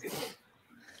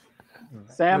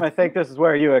 Sam, I think this is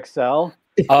where you excel.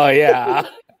 Oh yeah,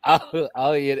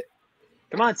 I'll eat it.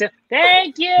 Come on, Sam.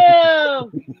 Thank you.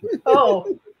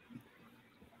 Oh,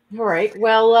 all right.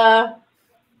 Well, I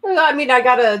mean, I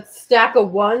got a stack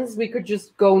of ones. We could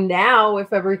just go now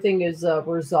if everything is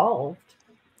resolved.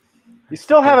 You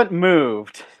still haven't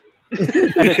moved. And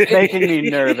it's making me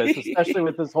nervous, especially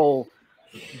with this whole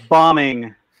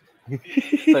bombing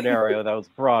scenario that was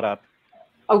brought up.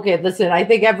 Okay, listen, I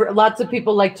think lots of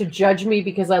people like to judge me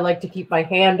because I like to keep my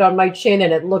hand on my chin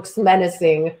and it looks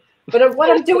menacing. But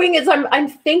what I'm doing is I'm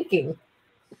thinking.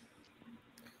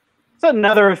 It's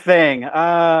another thing.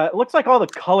 It looks like all the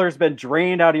color's been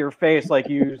drained out of your face, like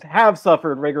you have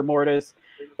suffered rigor mortis.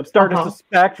 I'm starting to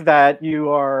suspect that you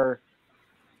are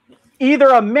either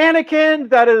a mannequin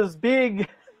that is big,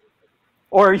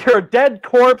 or you're a dead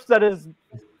corpse that has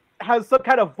some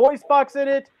kind of voice box in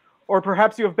it, or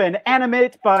perhaps you have been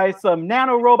animated by some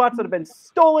nano robots that have been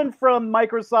stolen from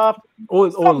Microsoft.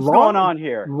 What's going on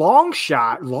here? Long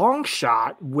shot.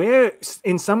 We're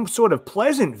in some sort of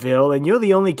Pleasantville, and you're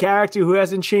the only character who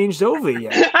hasn't changed over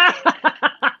yet.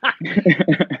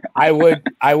 I would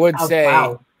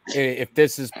say if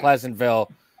this is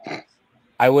Pleasantville,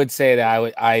 I would say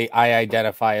that I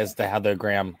identify as the Heather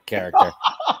Graham character.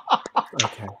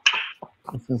 Okay.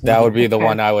 That would be the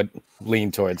one I would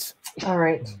lean towards. All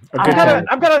right.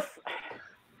 I'm gonna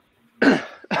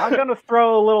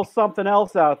throw a little something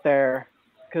else out there,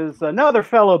 because another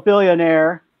fellow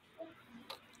billionaire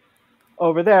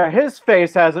over there, his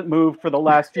face hasn't moved for the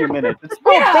last few minutes. It's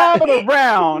still bobbing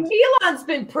around. Elon's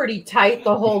been pretty tight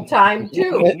the whole time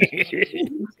too.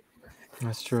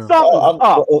 That's true. Something's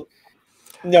up.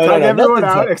 Tag everyone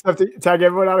out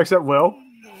except Will.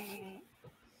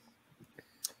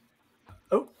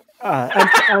 Oh,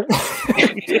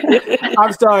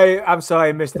 I'm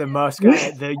sorry, Mr. Musk.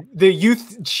 The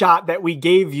youth shot that we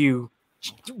gave you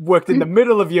worked in the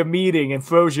middle of your meeting and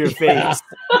froze your face.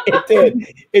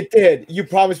 It did. You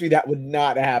promised me that would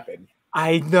not happen.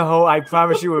 I know. I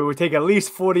promise you it would take at least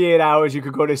 48 hours. You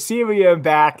could go to Syria and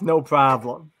back, no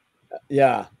problem.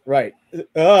 Yeah, right.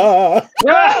 Oh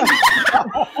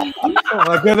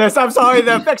my goodness! I'm sorry.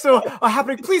 The effects are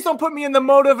happening. Please don't put me in the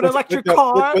mode of an electric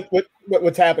car.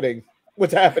 What's happening?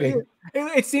 What's happening?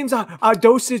 It seems our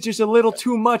dosage is a little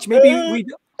too much. Maybe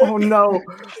Oh no!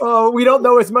 Oh, we don't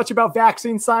know as much about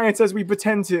vaccine science as we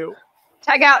pretend to.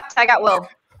 Tag out, Will.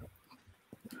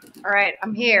 All right,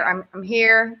 I'm here. I'm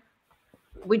here.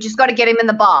 We just got to get him in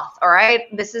the bath. All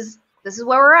right, this is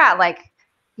where we're at. Like,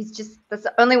 that's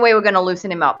the only way we're gonna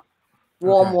loosen him up.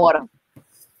 Warm water.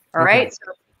 All right.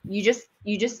 So you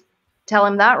just tell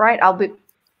him that, right?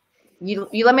 You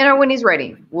let me know when he's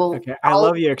ready. Okay. I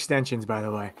love your extensions, by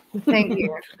the way. Thank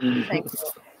you. Thank you.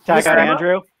 Tag out,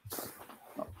 Andrew.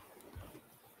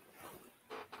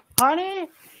 Honey,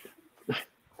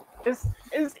 is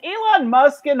Elon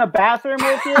Musk in the bathroom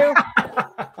with you?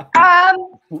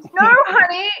 No,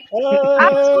 honey.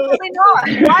 Absolutely not.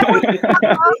 Why would Elon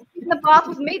Musk be in the bath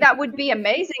with me? That would be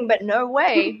amazing, but no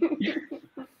way.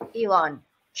 Elon,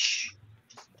 shh.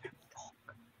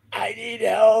 I need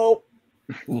help.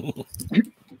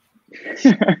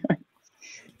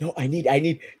 No, I need.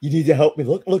 You need to help me.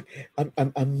 Look. I'm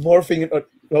morphing it.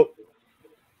 Oh.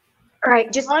 All right,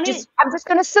 I'm just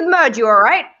gonna submerge you. All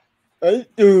right.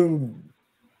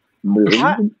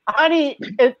 Honey,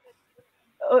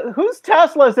 whose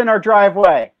Tesla's in our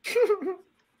driveway?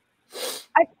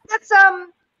 That's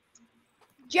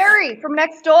Jerry from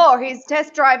next door. He's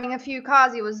test driving a few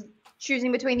cars. He was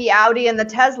choosing between the Audi and the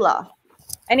Tesla,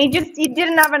 and he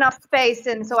didn't have enough space,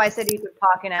 and so I said he could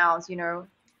park in ours.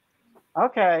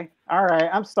 Okay, all right.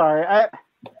 I'm sorry.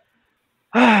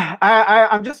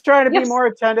 I'm just trying to be more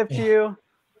attentive to you.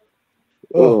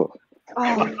 Oh.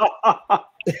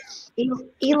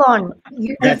 Elon,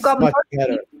 you've got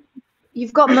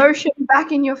motion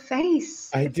back in your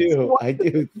face. I do.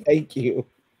 Thank you.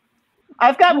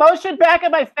 I've got motion back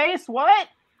in my face. What?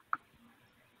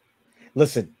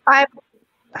 Listen.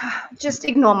 Just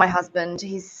ignore my husband.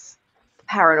 He's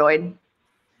paranoid.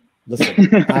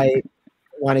 Listen, I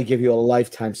want to give you a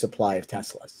lifetime supply of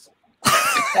Teslas.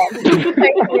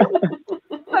 Thank you.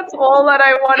 That's all that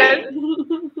I wanted.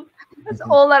 That's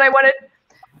all that I wanted.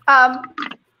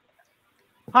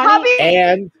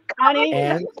 Honey, honey,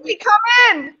 come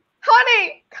in.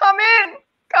 Honey, come in.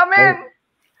 Come in.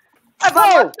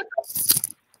 Oh.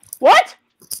 What?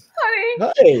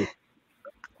 Honey. Hey.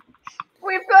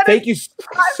 We've got Thank you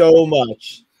so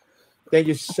much. Thank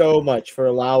you so much for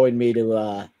allowing me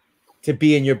to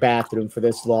be in your bathroom for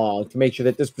this long, to make sure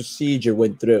that this procedure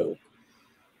went through.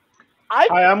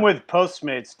 Hi, I'm with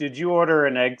Postmates. Did you order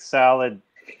an egg salad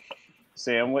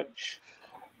sandwich?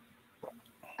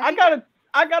 I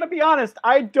gotta be honest.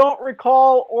 I don't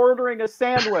recall ordering a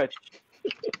sandwich.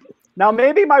 Now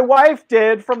maybe my wife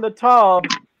did from the tub.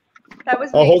 That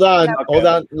was. Oh, hold on.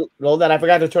 I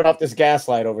forgot to turn off this gas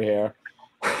light over here.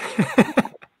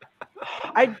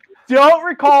 I don't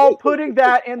recall putting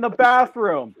that in the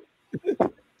bathroom.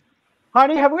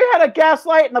 Honey, have we had a gas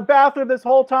light in the bathroom this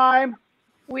whole time?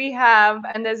 We have,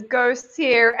 and there's ghosts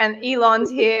here, and Elon's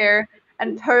here,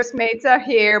 and Postmates are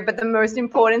here, but the most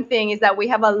important thing is that we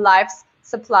have a life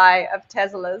supply of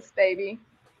Teslas, baby.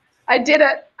 I did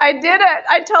it.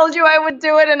 I told you I would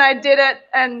do it, and I did it,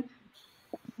 and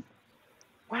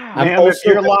wow. Man, if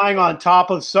you're lying on top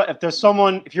of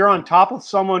if you're on top of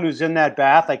someone who's in that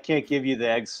bath, I can't give you the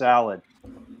egg salad.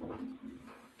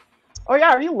 Oh yeah,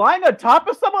 are you lying on top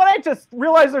of someone? I just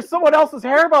realized there's someone else's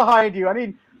hair behind you. I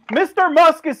mean, Mr.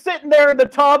 Musk is sitting there in the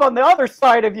tub on the other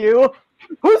side of you.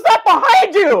 Who's that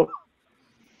behind you?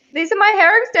 These are my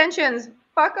hair extensions.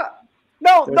 Fuck up.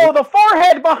 No, the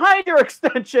forehead behind your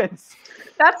extensions.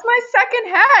 That's my second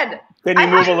head. Can you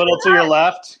move a little to your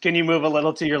left? Can you move a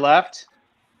little to your left?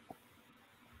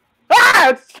 Ah,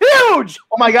 it's huge!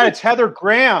 Oh my God, it's Heather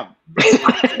Graham.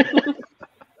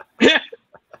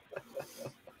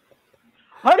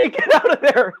 Honey, get out of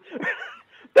there.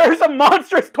 There's a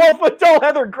monstrous 12-foot tall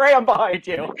Heather Graham behind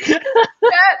you. Help me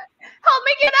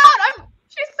get out.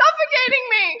 She's suffocating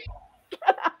me.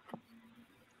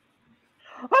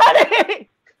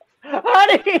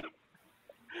 Honey!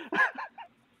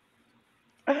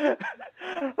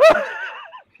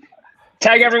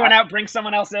 Tag everyone out, bring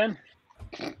someone else in.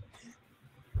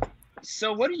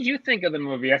 So what did you think of the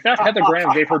movie? I thought Heather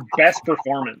Graham gave her best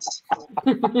performance.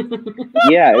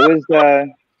 Yeah,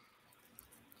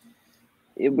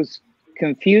 it was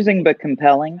confusing but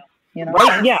compelling,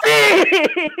 Right? Yeah.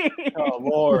 Oh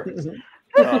Lord.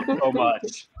 So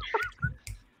much.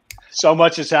 So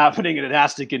much is happening and it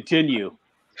has to continue.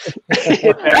 Ready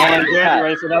for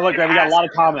that? Look, we got a lot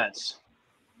of comments.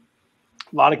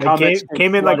 A lot of comments.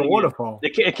 Came in like a waterfall.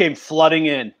 It came flooding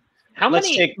in. How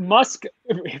many Musk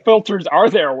filters are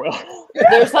there, Will?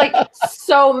 There's like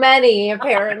so many,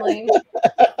 apparently.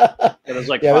 There's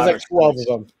like 12 of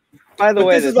them. By the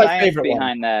way, the science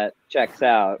behind that checks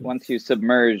out. Once you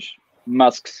submerge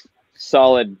Musk's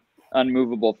solid,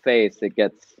 unmovable face, it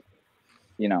gets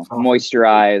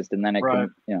moisturized, and then it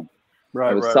can, it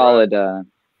was solid,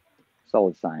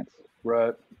 solid science.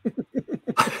 Right.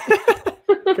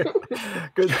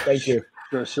 Good. Thank you.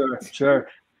 Sure.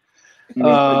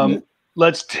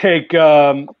 Let's take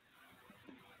the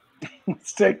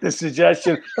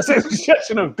suggestion. Let's say the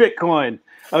suggestion of Bitcoin.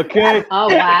 Okay.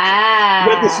 Oh wow.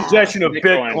 Get the suggestion of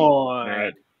Bitcoin. All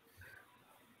right.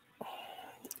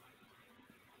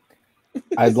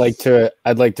 I'd like to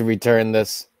return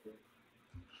this.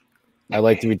 I'd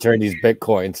like to return these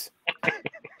Bitcoins.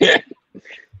 Can't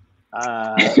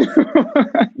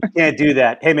do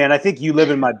that. Hey man, I think you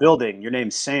live in my building. Your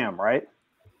name's Sam, right?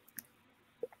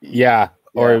 Yeah.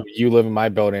 Or you live in my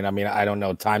building. I mean, I don't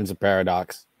know. Time's a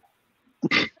paradox.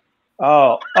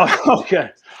 Oh, okay.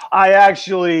 I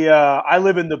actually I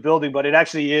live in the building, but it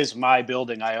actually is my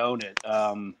building. I own it,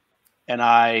 and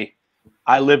I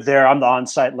live there. I'm the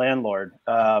on-site landlord.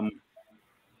 I'm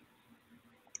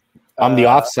the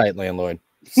off-site landlord.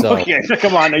 So okay,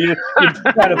 come on, you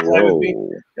try to play with me.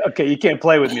 Okay, you can't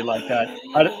play with me like that.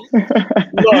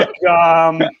 Look,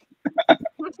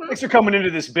 thanks for coming into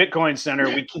this Bitcoin center.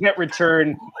 We can't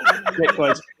return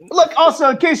Bitcoins. Look, also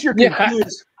in case you're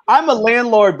confused. I'm a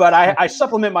landlord, but I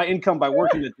supplement my income by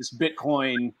working at this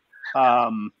Bitcoin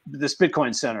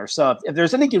center. So if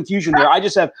there's any confusion there, I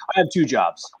have 2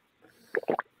 jobs.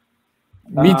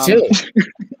 Me too.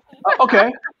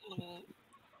 Okay.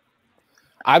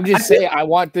 I'm just saying I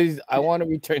want to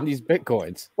return these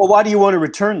Bitcoins. Well, why do you want to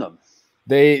return them?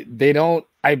 They don't.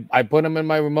 I put them in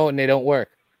my remote and they don't work.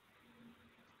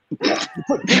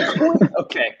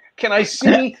 Okay. Can I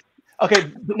see?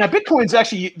 Okay, now Bitcoins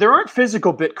actually, there aren't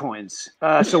physical Bitcoins.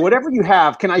 So whatever you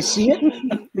have, can I see it?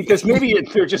 Because maybe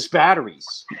they're just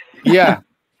batteries. Yeah.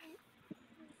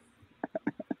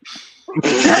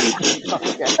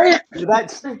 Okay.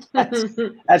 That's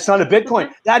not a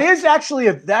Bitcoin. That is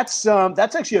actually that's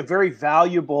actually a very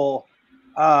valuable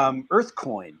Earth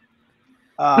coin.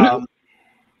 My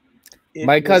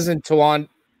cousin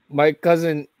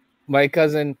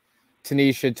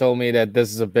Tanisha told me that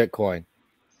this is a Bitcoin.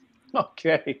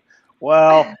 Okay,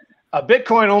 well, a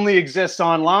Bitcoin only exists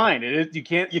online. You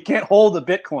can't hold a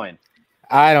Bitcoin.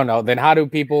 I don't know. Then how do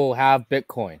people have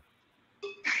Bitcoin?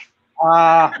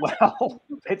 Well,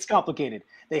 it's complicated.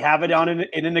 They have it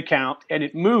in an account, and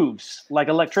it moves like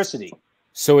electricity.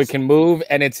 So it can move,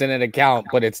 and it's in an account,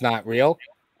 but it's not real?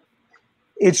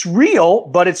 It's real,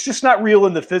 but it's just not real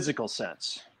in the physical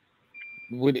sense.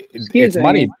 Excuse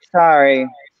me. Sorry.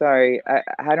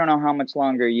 I don't know how much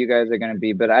longer you guys are going to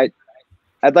be, but I'd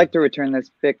like to return this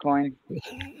Bitcoin. This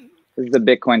is the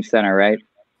Bitcoin Center, right?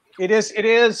 It is.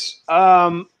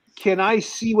 Can I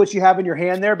see what you have in your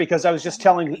hand there? Because I was just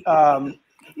telling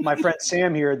my friend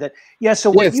Sam here that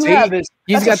so what you have is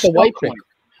he's got the white coin.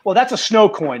 Well, that's a snow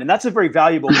coin, and that's a very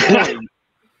valuable coin.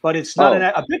 But it's not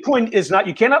a Bitcoin is not.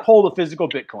 You cannot hold a physical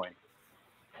Bitcoin.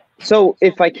 So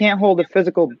if I can't hold a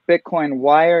physical Bitcoin,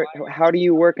 how do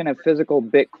you work in a physical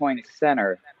Bitcoin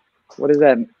center? What does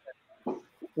that?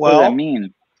 What does that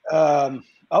mean? We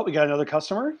got another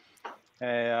customer.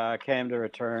 Hey, I came to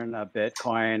return a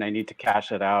Bitcoin. I need to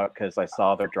cash it out because I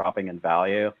saw they're dropping in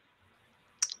value.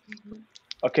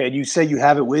 Okay, you say you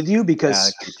have it with you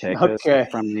because I can take this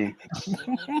from me.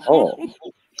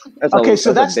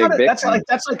 So that's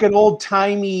like an old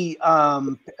timey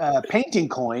painting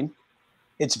coin.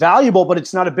 It's valuable, but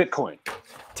it's not a Bitcoin.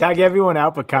 Tag everyone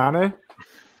out, Bacana.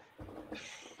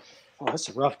 Oh, that's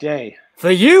a rough day. For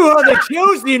you are the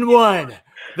chosen one.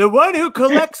 The one who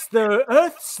collects the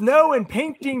earth, snow, and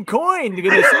painting coin. You're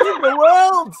going to save the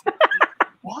world.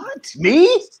 What?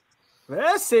 Me?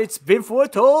 Yes, it's been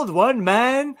foretold. One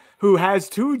man who has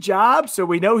 2 jobs, so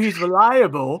we know he's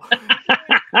reliable.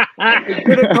 He's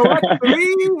going to collect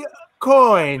 3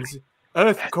 coins.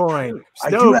 Earth coin,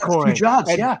 snow coin, 2 jobs,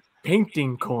 and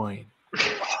painting coin.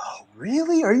 Oh,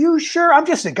 really? Are you sure? I'm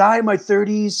just a guy in my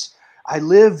 30s. I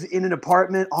live in an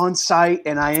apartment on site,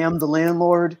 and I am the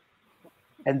landlord.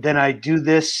 And then I do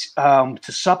this to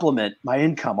supplement my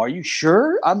income. Are you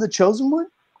sure I'm the chosen one?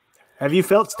 Have you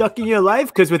felt stuck in your life?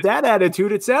 Because with that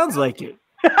attitude, it sounds like it.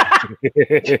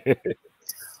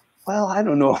 Well, I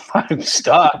don't know if I'm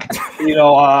stuck.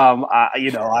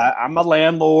 I'm a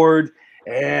landlord,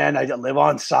 and I live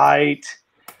on site.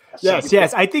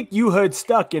 Yes. I think you heard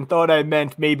stuck and thought I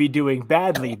meant maybe doing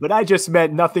badly, but I just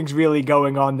meant nothing's really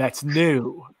going on that's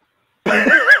new.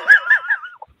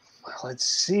 Let's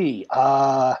see.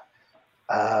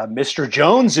 Mr.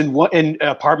 Jones in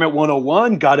apartment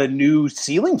 101 got a new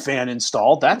ceiling fan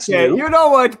installed. That's new. You know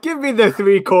what? Give me the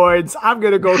 3 coins. I'm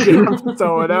going to go give them to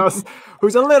someone else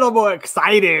who's a little more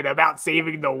excited about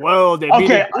saving the world and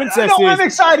meeting princesses. No, I'm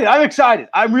excited.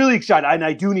 I'm really excited. And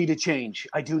I do need a change.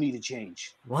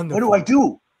 Wonderful. What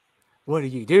do? What do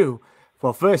you do?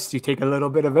 Well, first you take a little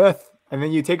bit of earth, and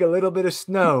then you take a little bit of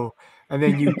snow, and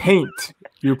then you paint.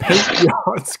 You paint your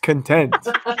heart's content.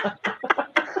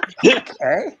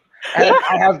 Okay. And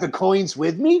I have the coins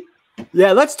with me?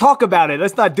 Yeah, let's talk about it.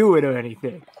 Let's not do it or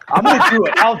anything. I'm going to do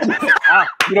it. I'll do it.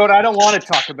 You know what? I don't want to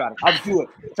talk about it. I'll do it.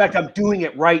 In fact, I'm doing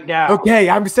it right now. Okay,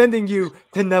 I'm sending you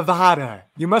to Nevada.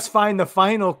 You must find the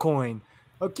final coin.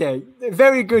 Okay,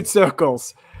 very good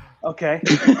circles. Okay.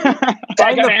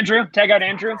 Tag out Andrew.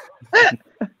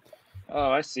 Oh,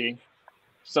 I see.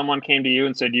 Someone came to you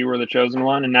and said you were the chosen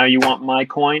one, and now you want my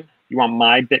coin? You want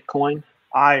my Bitcoin?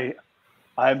 I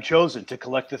am chosen to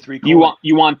collect the 3 coins.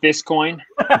 You want this coin?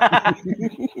 What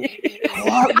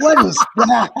is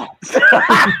that?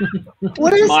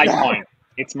 What is my that? coin?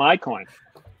 It's my coin.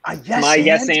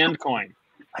 Yes and coin.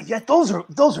 Yeah, those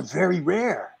are very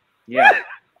rare. Yeah.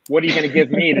 What are you going to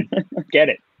give me to get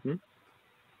it?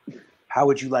 How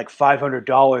would you like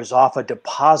 $500 off a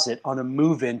deposit on a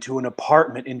move-in to an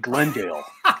apartment in Glendale?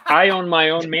 I own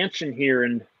my own mansion here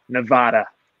in Nevada,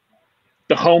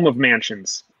 the home of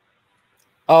mansions.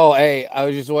 Oh, hey, I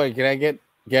was just wondering, can I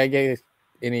get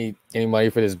any money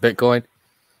for this Bitcoin?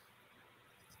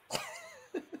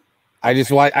 I just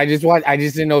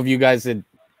didn't know if you guys had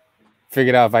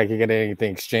figured out if I could get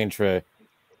anything exchanged for.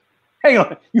 Hang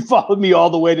on, you followed me all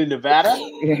the way to Nevada?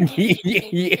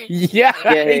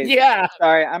 Yeah.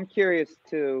 Sorry, I'm curious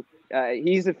too.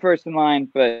 He's the first in line,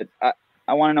 but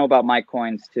I want to know about my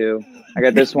coins too. I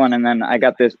got this one, and then I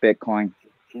got this Bitcoin.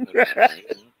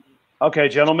 Okay,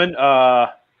 gentlemen,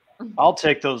 I'll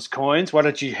take those coins. Why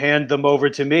don't you hand them over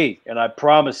to me? And I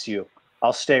promise you,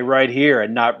 I'll stay right here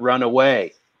and not run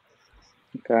away.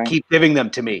 Okay. Keep giving them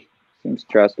to me. Seems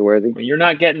trustworthy. Well, you're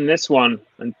not getting this one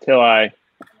until I,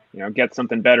 get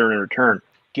something better in return.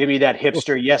 Give me that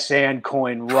hipster yes and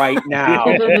coin right now.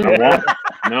 I won't.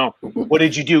 No. What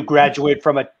did you do? Graduate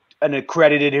from an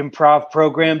accredited improv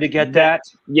program to get that?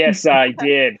 Yes, I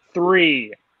did.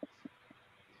 3.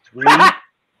 3?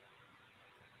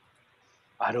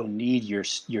 I don't need your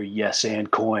yes and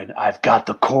coin. I've got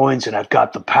the coins and I've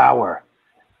got the power.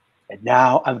 And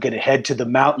now I'm going to head to the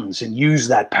mountains and use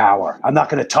that power. I'm not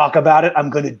going to talk about it. I'm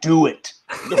going to do it.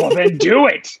 Well, then do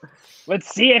it. Let's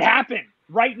see it happen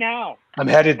right now. I'm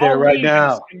headed there right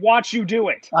now. And watch you do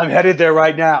it. I'm headed there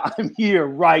right now. I'm here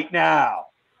right now.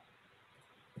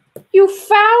 You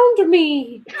found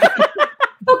me.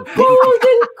 The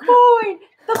golden coin.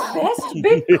 The best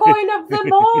Bitcoin of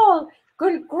them all.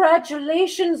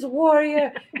 Congratulations,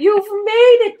 warrior. You've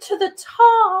made it to the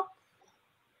top.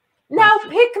 Now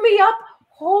pick me up,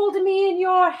 hold me in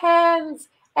your hands,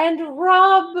 and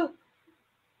rub.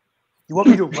 You want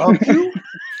me to rub you?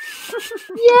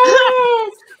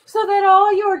 Yes, so that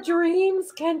all your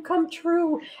dreams can come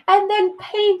true, and then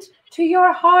paint to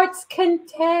your heart's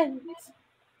content.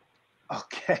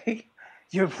 Okay.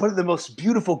 You're one of the most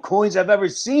beautiful coins I've ever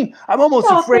seen. I'm almost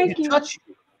afraid to touch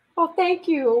you. Oh, thank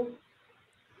you.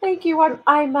 Thank you.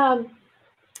 I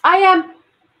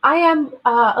am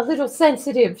a little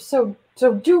sensitive, so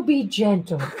do be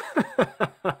gentle.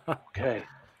 Okay.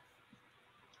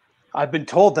 I've been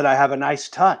told that I have a nice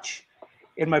touch.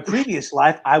 In my previous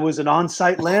life, I was an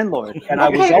on-site landlord, and I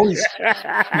was always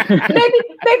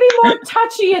maybe more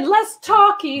touchy and less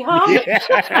talky, huh?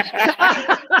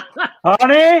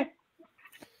 Honey?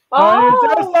 Honey, is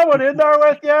there someone in there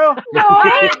with you? No,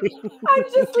 I'm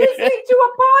just listening to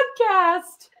a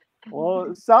podcast.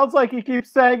 Well, it sounds like he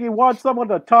keeps saying he wants someone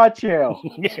to touch you.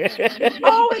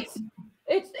 Oh,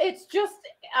 it's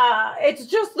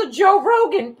just the Joe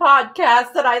Rogan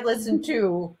podcast that I listen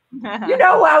to. You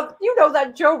know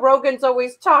that Joe Rogan's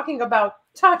always talking about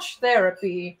touch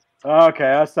therapy. Okay,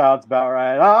 that sounds about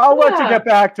right. I'll let you get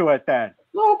back to it then.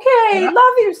 Okay,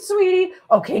 love you, sweetie.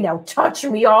 Okay, now touch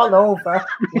me all over.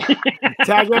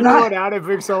 Tag everyone out and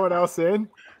bring someone else in.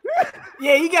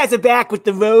 Yeah, you guys are back with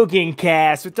the Rogan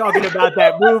cast. We're talking about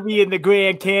that movie in the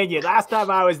Grand Canyon. Last time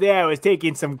I was there, I was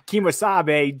taking some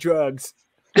Kemosabe drugs.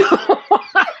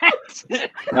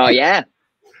 Oh, yeah?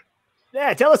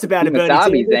 Yeah, tell us about it,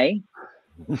 Kemosabe's,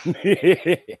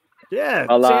 eh? Yeah,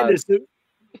 well,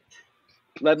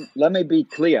 let me be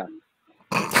clear.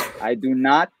 I do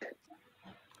not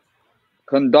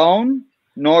condone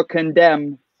nor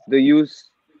condemn the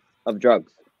use of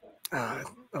drugs. I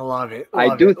love it.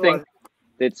 I do think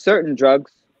that certain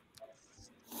drugs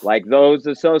like those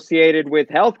associated with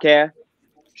healthcare,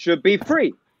 should be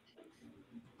free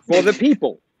for the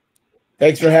people.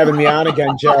 Thanks for having me on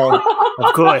again, Joe.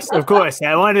 Of course.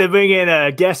 I wanted to bring in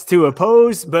a guest to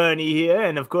oppose Bernie here,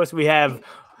 and of course we have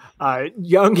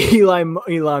young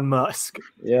Elon Musk.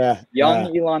 Yeah,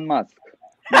 Young Elon Musk.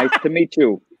 Nice to meet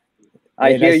you.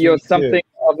 I Hey, hear nice to you're meet you. something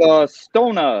of a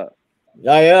stoner.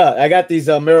 Yeah. I got these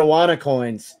marijuana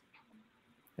coins.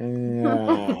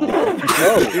 Oh,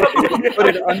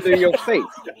 put it under your face.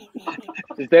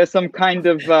 Is there some kind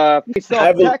of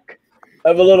face-off tech? I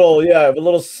have a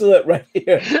little slit right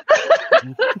here.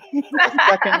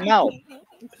 Second mouth.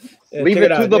 Yeah, Leave check it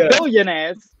to out, the yeah.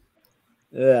 billionaires.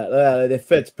 Yeah, it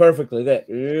fits perfectly. There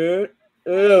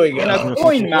we go. In a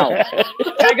coin mouth.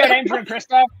 I got Andrew and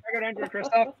Christoph.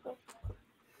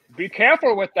 Be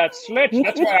careful with that slit.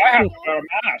 That's why I have to wear a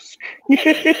mask.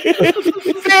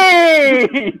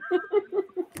 Hey!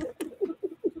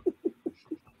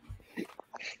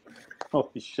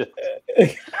 Holy shit!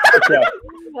 Okay.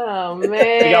 Oh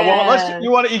man! You got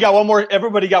one. You got one more.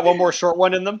 Everybody got one more short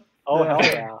one in them. Oh hell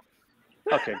yeah!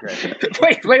 Okay, great.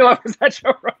 Wait, what was that,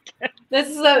 Joe Rogan? This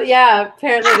is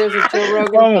apparently there's a Joe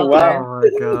Rogan. Oh wow! Oh my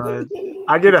god!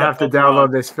 I'm gonna have to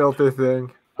download this filter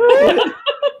thing.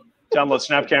 Download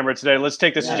Snap Camera today. Let's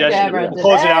take the suggestion. Camera We'll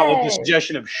close it out with the today.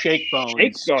 suggestion of shake bones.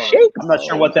 Shake. I'm not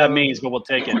sure what that means, but we'll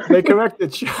take it. They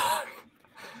corrected Chuck.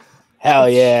 Hell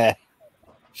yeah.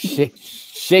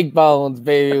 Shake bones,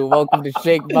 baby. Welcome to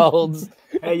Shake Bones.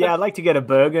 Hey, yeah, I'd like to get a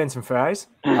burger and some fries.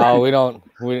 Oh, we don't.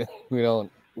 All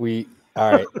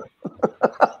right.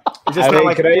 Is this not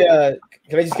like Can I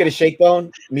just get a shake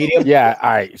bone? Medium? Yeah, all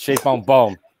right. Shake bone,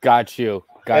 boom. Got you.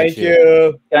 Thank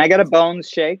you. Can I get a bones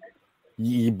shake?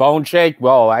 Bone shake?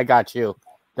 Whoa, I got you.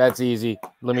 That's easy.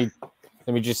 Let me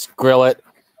just grill it.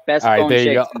 Best All right, bone there you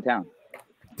shakes go. in town.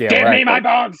 Damn Give right. me my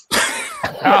bones.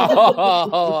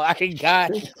 Oh, I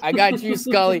got you,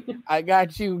 Scully. I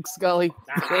got you, Scully.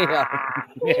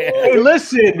 Hey,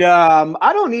 listen,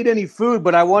 I don't need any food,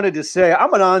 but I wanted to say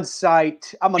I'm an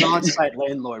on-site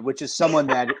landlord, which is someone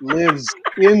that lives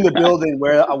in the building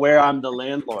where I'm the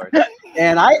landlord.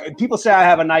 And people say I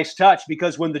have a nice touch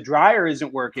because when the dryer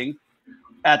isn't working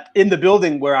in the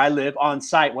building where I live on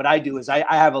site, what I do is I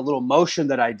have a little motion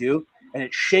that I do, and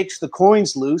it shakes the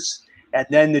coins loose, and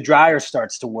then the dryer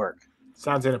starts to work.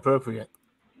 Sounds inappropriate.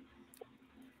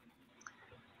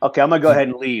 Okay, I'm gonna go ahead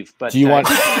and leave. But Do you want?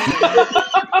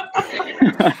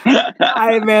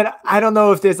 I don't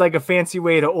know if there's like a fancy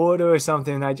way to order or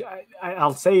something.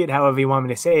 I'll say it however you want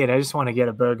me to say it. I just want to get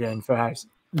a burger and fries.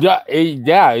 Yeah.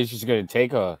 It's just gonna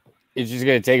take a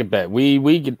bit.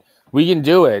 We can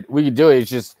do it. It's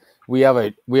just we have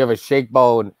a shake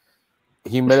bone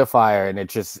humidifier, and it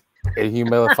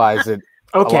humidifies it.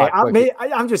 Okay,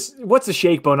 I'm just. What's a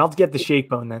shake bone? I'll get the shake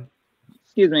bone then.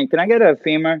 Excuse me. Can I get a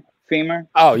femur?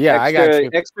 Oh yeah, I got you.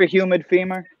 Extra humid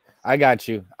femur. I got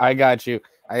you.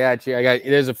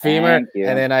 There's a femur, and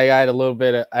then I added a little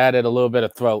bit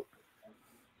of throat.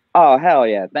 Oh hell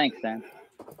yeah! Thanks, Dan.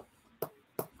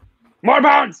 More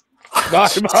bones.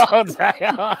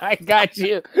 I got you,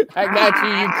 you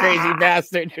crazy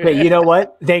bastard. Hey, you know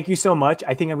what? Thank you so much.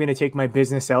 I think I'm going to take my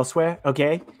business elsewhere,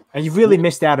 okay? And you really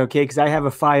missed out, okay? Because I have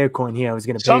a fire coin here I was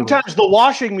going to pay sometimes the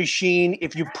washing machine,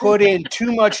 if you put in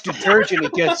too much detergent,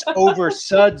 it gets over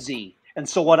sudsy. And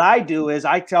so what I do is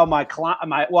I tell I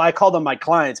call them my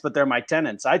clients, but they're my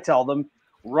tenants. I tell them,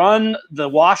 run the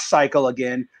wash cycle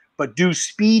again, but do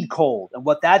speed cold. And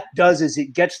what that does is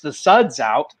it gets the suds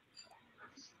out.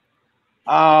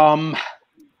 I'm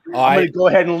going to go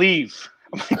ahead and leave.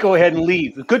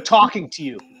 Good talking to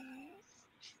you. Do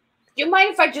you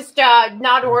mind if I just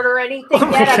not order anything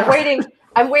yet?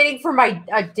 I'm waiting for my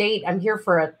date. I'm here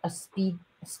for a speed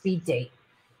date.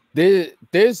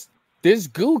 There's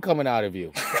goo coming out of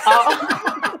you.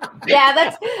 Yeah,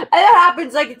 that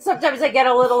happens. Like sometimes I get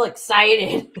a little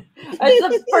excited. It's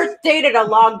the first date in a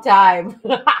long time.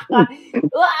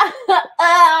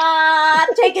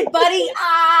 Take it, buddy.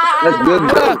 That's good.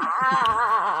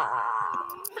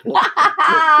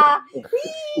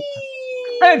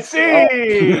 Let's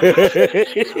see.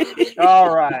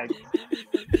 All right.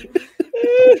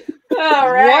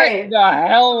 All right. What the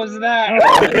hell was that?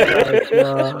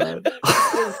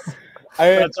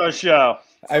 That's our show.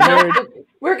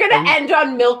 We're gonna end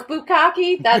on milk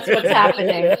bukkake. That's what's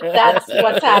happening. That's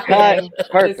what's happening.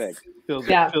 Perfect. Feels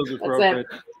that's appropriate. it.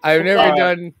 I've never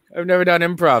done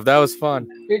improv. That was fun.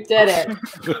 You did it.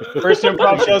 First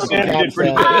improv show, Sam. You did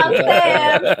pretty good.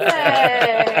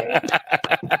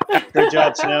 Great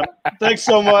job, Sam. Thanks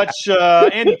so much,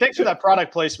 Andy. Thanks for that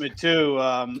product placement too.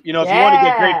 If you want to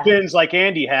get great pins like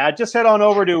Andy had, just head on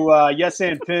over to Yes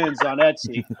and Pins on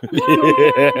Etsy.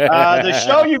 The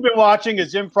show you've been watching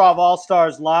is Improv All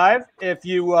Stars Live. If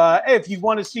you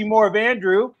want to see more of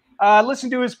Andrew, listen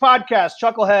to his podcast,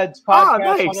 Chuckleheads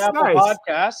Podcast on Apple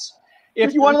Podcasts.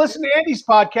 If you want to listen to Andy's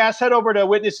podcast, head over to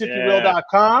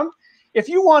witnessifyouwill.com. If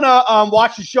you want to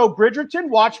watch the show Bridgerton,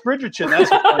 watch Bridgerton.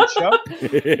 That's a fun show.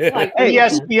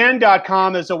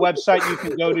 ESPN.com is a website you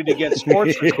can go to get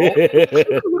sports.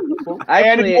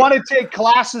 And if you want to take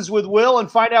classes with Will and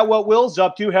find out what Will's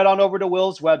up to, head on over to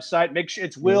Will's website. Make sure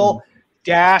it's will-luera.com.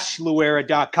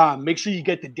 Make sure you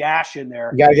get the dash in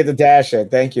there. You got to get the dash in.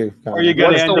 Thank you. Or you're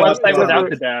going to end the up website without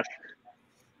the dash.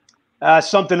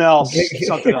 Something else.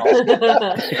 Something else.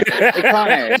 Hey,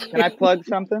 Connor, can I plug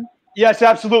something? Yes,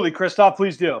 absolutely. Christoph,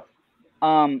 please do.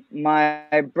 My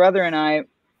brother and I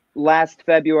last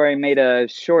February made a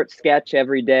short sketch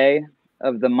every day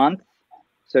of the month.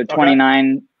 So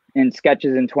 29 in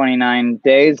sketches in 29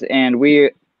 days. And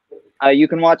you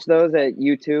can watch those at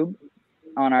YouTube,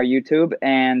 on our YouTube.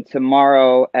 And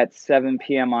tomorrow at 7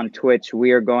 p.m. on Twitch,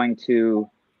 we are going to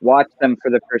watch them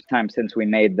for the first time since we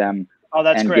made them. Oh,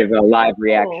 that's great. Give a live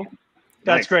reaction.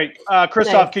 That's great.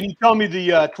 Christoph, can you tell me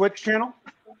the Twitch channel?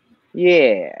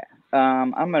 Yeah.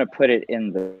 I'm going to put it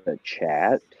in the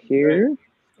chat here.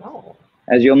 Oh.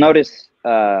 As you'll notice,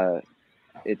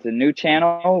 it's a new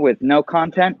channel with no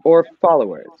content or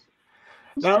followers.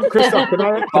 Now, Christoph, can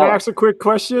I ask a quick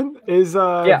question? Is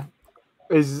that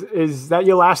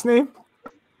your last name?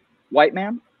 White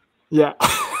Man? Yeah.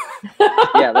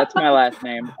 Yeah, that's my last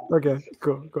name. Okay,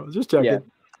 cool. Just checking. Yeah.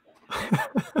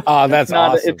 Oh, that's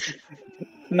awesome. It's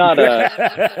not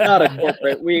a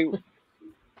corporate.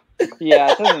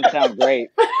 Yeah, it doesn't sound great.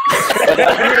 But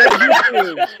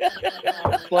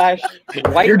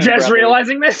YouTube / You're just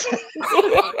realizing this?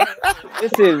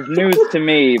 This is news to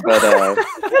me, but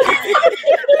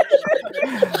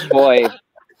boy,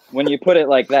 when you put it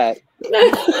like that.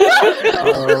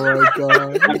 Oh my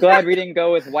God. I'm glad we didn't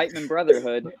go with Whiteman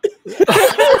Brotherhood. Could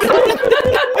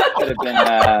have been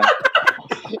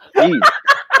geez.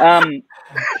 I'm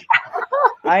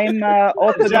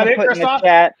also going to put in the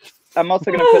chat. I'm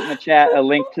also going to put in the chat a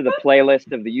link to the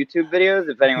playlist of the YouTube videos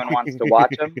if anyone wants to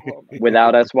watch them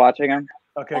without us watching them.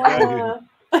 Okay, good.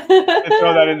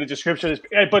 Throw that in the description.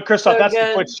 But Christoph, that's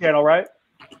the Twitch channel, right?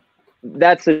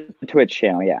 That's a Twitch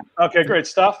channel, yeah. Okay, great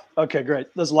stuff. Okay, great.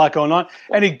 There's a lot going on.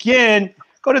 And again,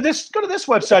 go to this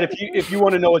website if you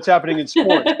want to know what's happening in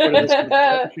sports. Put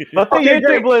the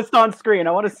YouTube list on screen.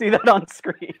 I want to see that on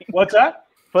screen. What's that?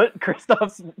 Put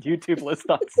Christoph's YouTube list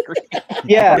on screen.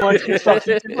 Yeah. Everyone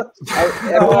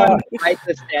write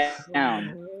this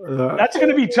down. That's going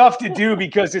to be tough to do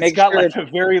because it's got like a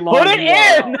very long. Put it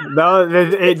in. No,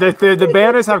 the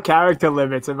banners have character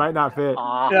limits. It might not fit.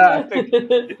 Yeah,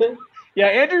 yeah.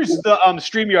 Andrew's the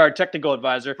StreamYard technical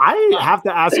advisor. I have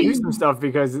to ask you some stuff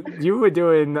because you were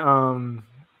doing.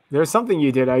 There's something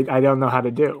you did. I don't know how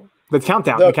to do. The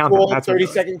countdown. The countdown. Cool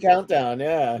 30-second countdown.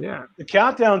 Yeah. The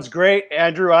countdown's great,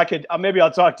 Andrew. Maybe I'll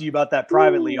talk to you about that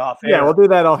privately off air. Yeah, we'll do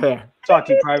that off air. Talk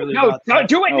to you privately. No, about that.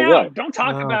 do it now. Don't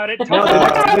talk about it.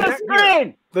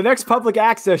 The next public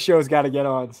access show's got to get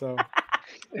on. So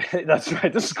that's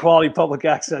right. This is quality public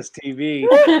access TV.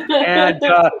 And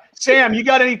Sam, you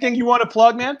got anything you want to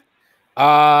plug, man?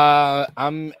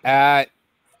 I'm at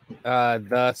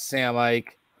the Sam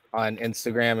Ike on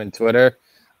Instagram and Twitter.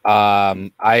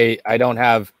 I don't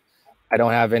have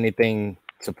anything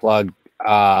to plug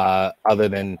other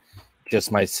than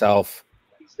just myself.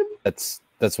 That's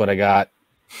what I got.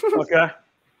 Okay.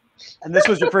 And this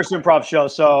was your first improv show,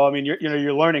 so I mean,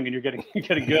 you're learning and you're getting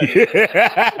good.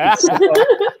 So,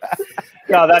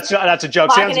 no, that's a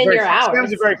joke. Sam's a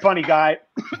very funny guy,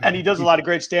 and he does a lot of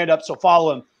great stand-up. So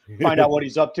follow him, find out what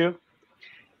he's up to.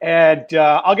 And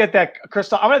I'll get that,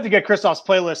 Christoph. I'm gonna have to get Christoph's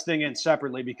playlist thing in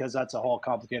separately because that's a whole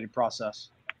complicated process.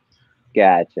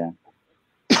 Gotcha.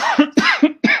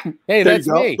 Hey, that's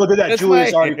me. Look at that. That's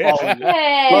Julia's already following you.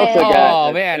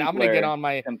 Oh man, I'm gonna get on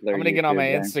my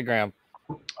Instagram.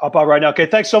 Up right now. Okay,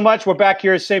 thanks so much. We're back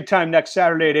here same time next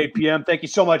Saturday at 8 p.m. Thank you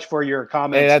so much for your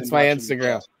comments. Hey, that's my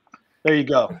Instagram. There you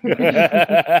go.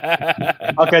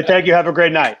 Okay, thank you. Have a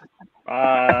great night.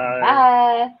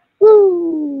 Bye.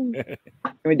 Woo! Can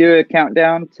we do a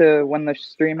countdown to when the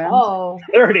stream ends?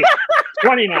 30,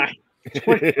 29,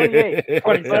 28,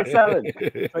 27,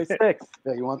 26.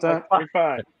 Yeah, you want that?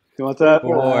 25. You want that?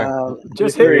 4.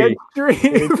 Just Three. hit three.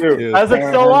 2. As it's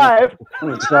still live.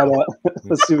 Let's try that.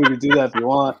 Let's see if we can do that if you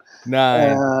want.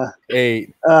 9,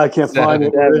 8, I can't find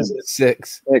it. Where is 7, it?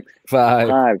 6, 6, 5,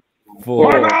 5,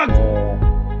 4.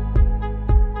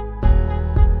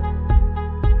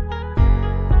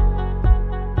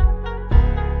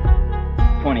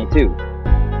 22,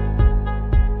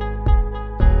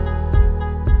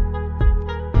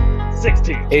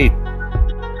 16, 8,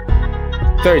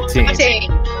 13,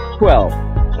 15, 12,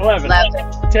 11, 11,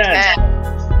 10,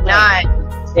 10, 9,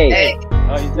 8, 8,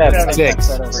 Oh, you did 7, 6,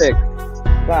 6,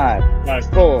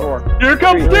 5, 4, Here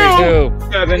comes 3, Stu.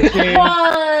 2. 17,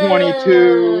 Fun.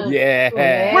 22.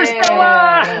 Yeah. We're still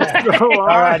live. All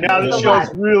right, now the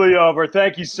show's really over.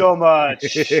 Thank you so much.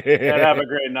 And have a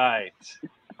great night.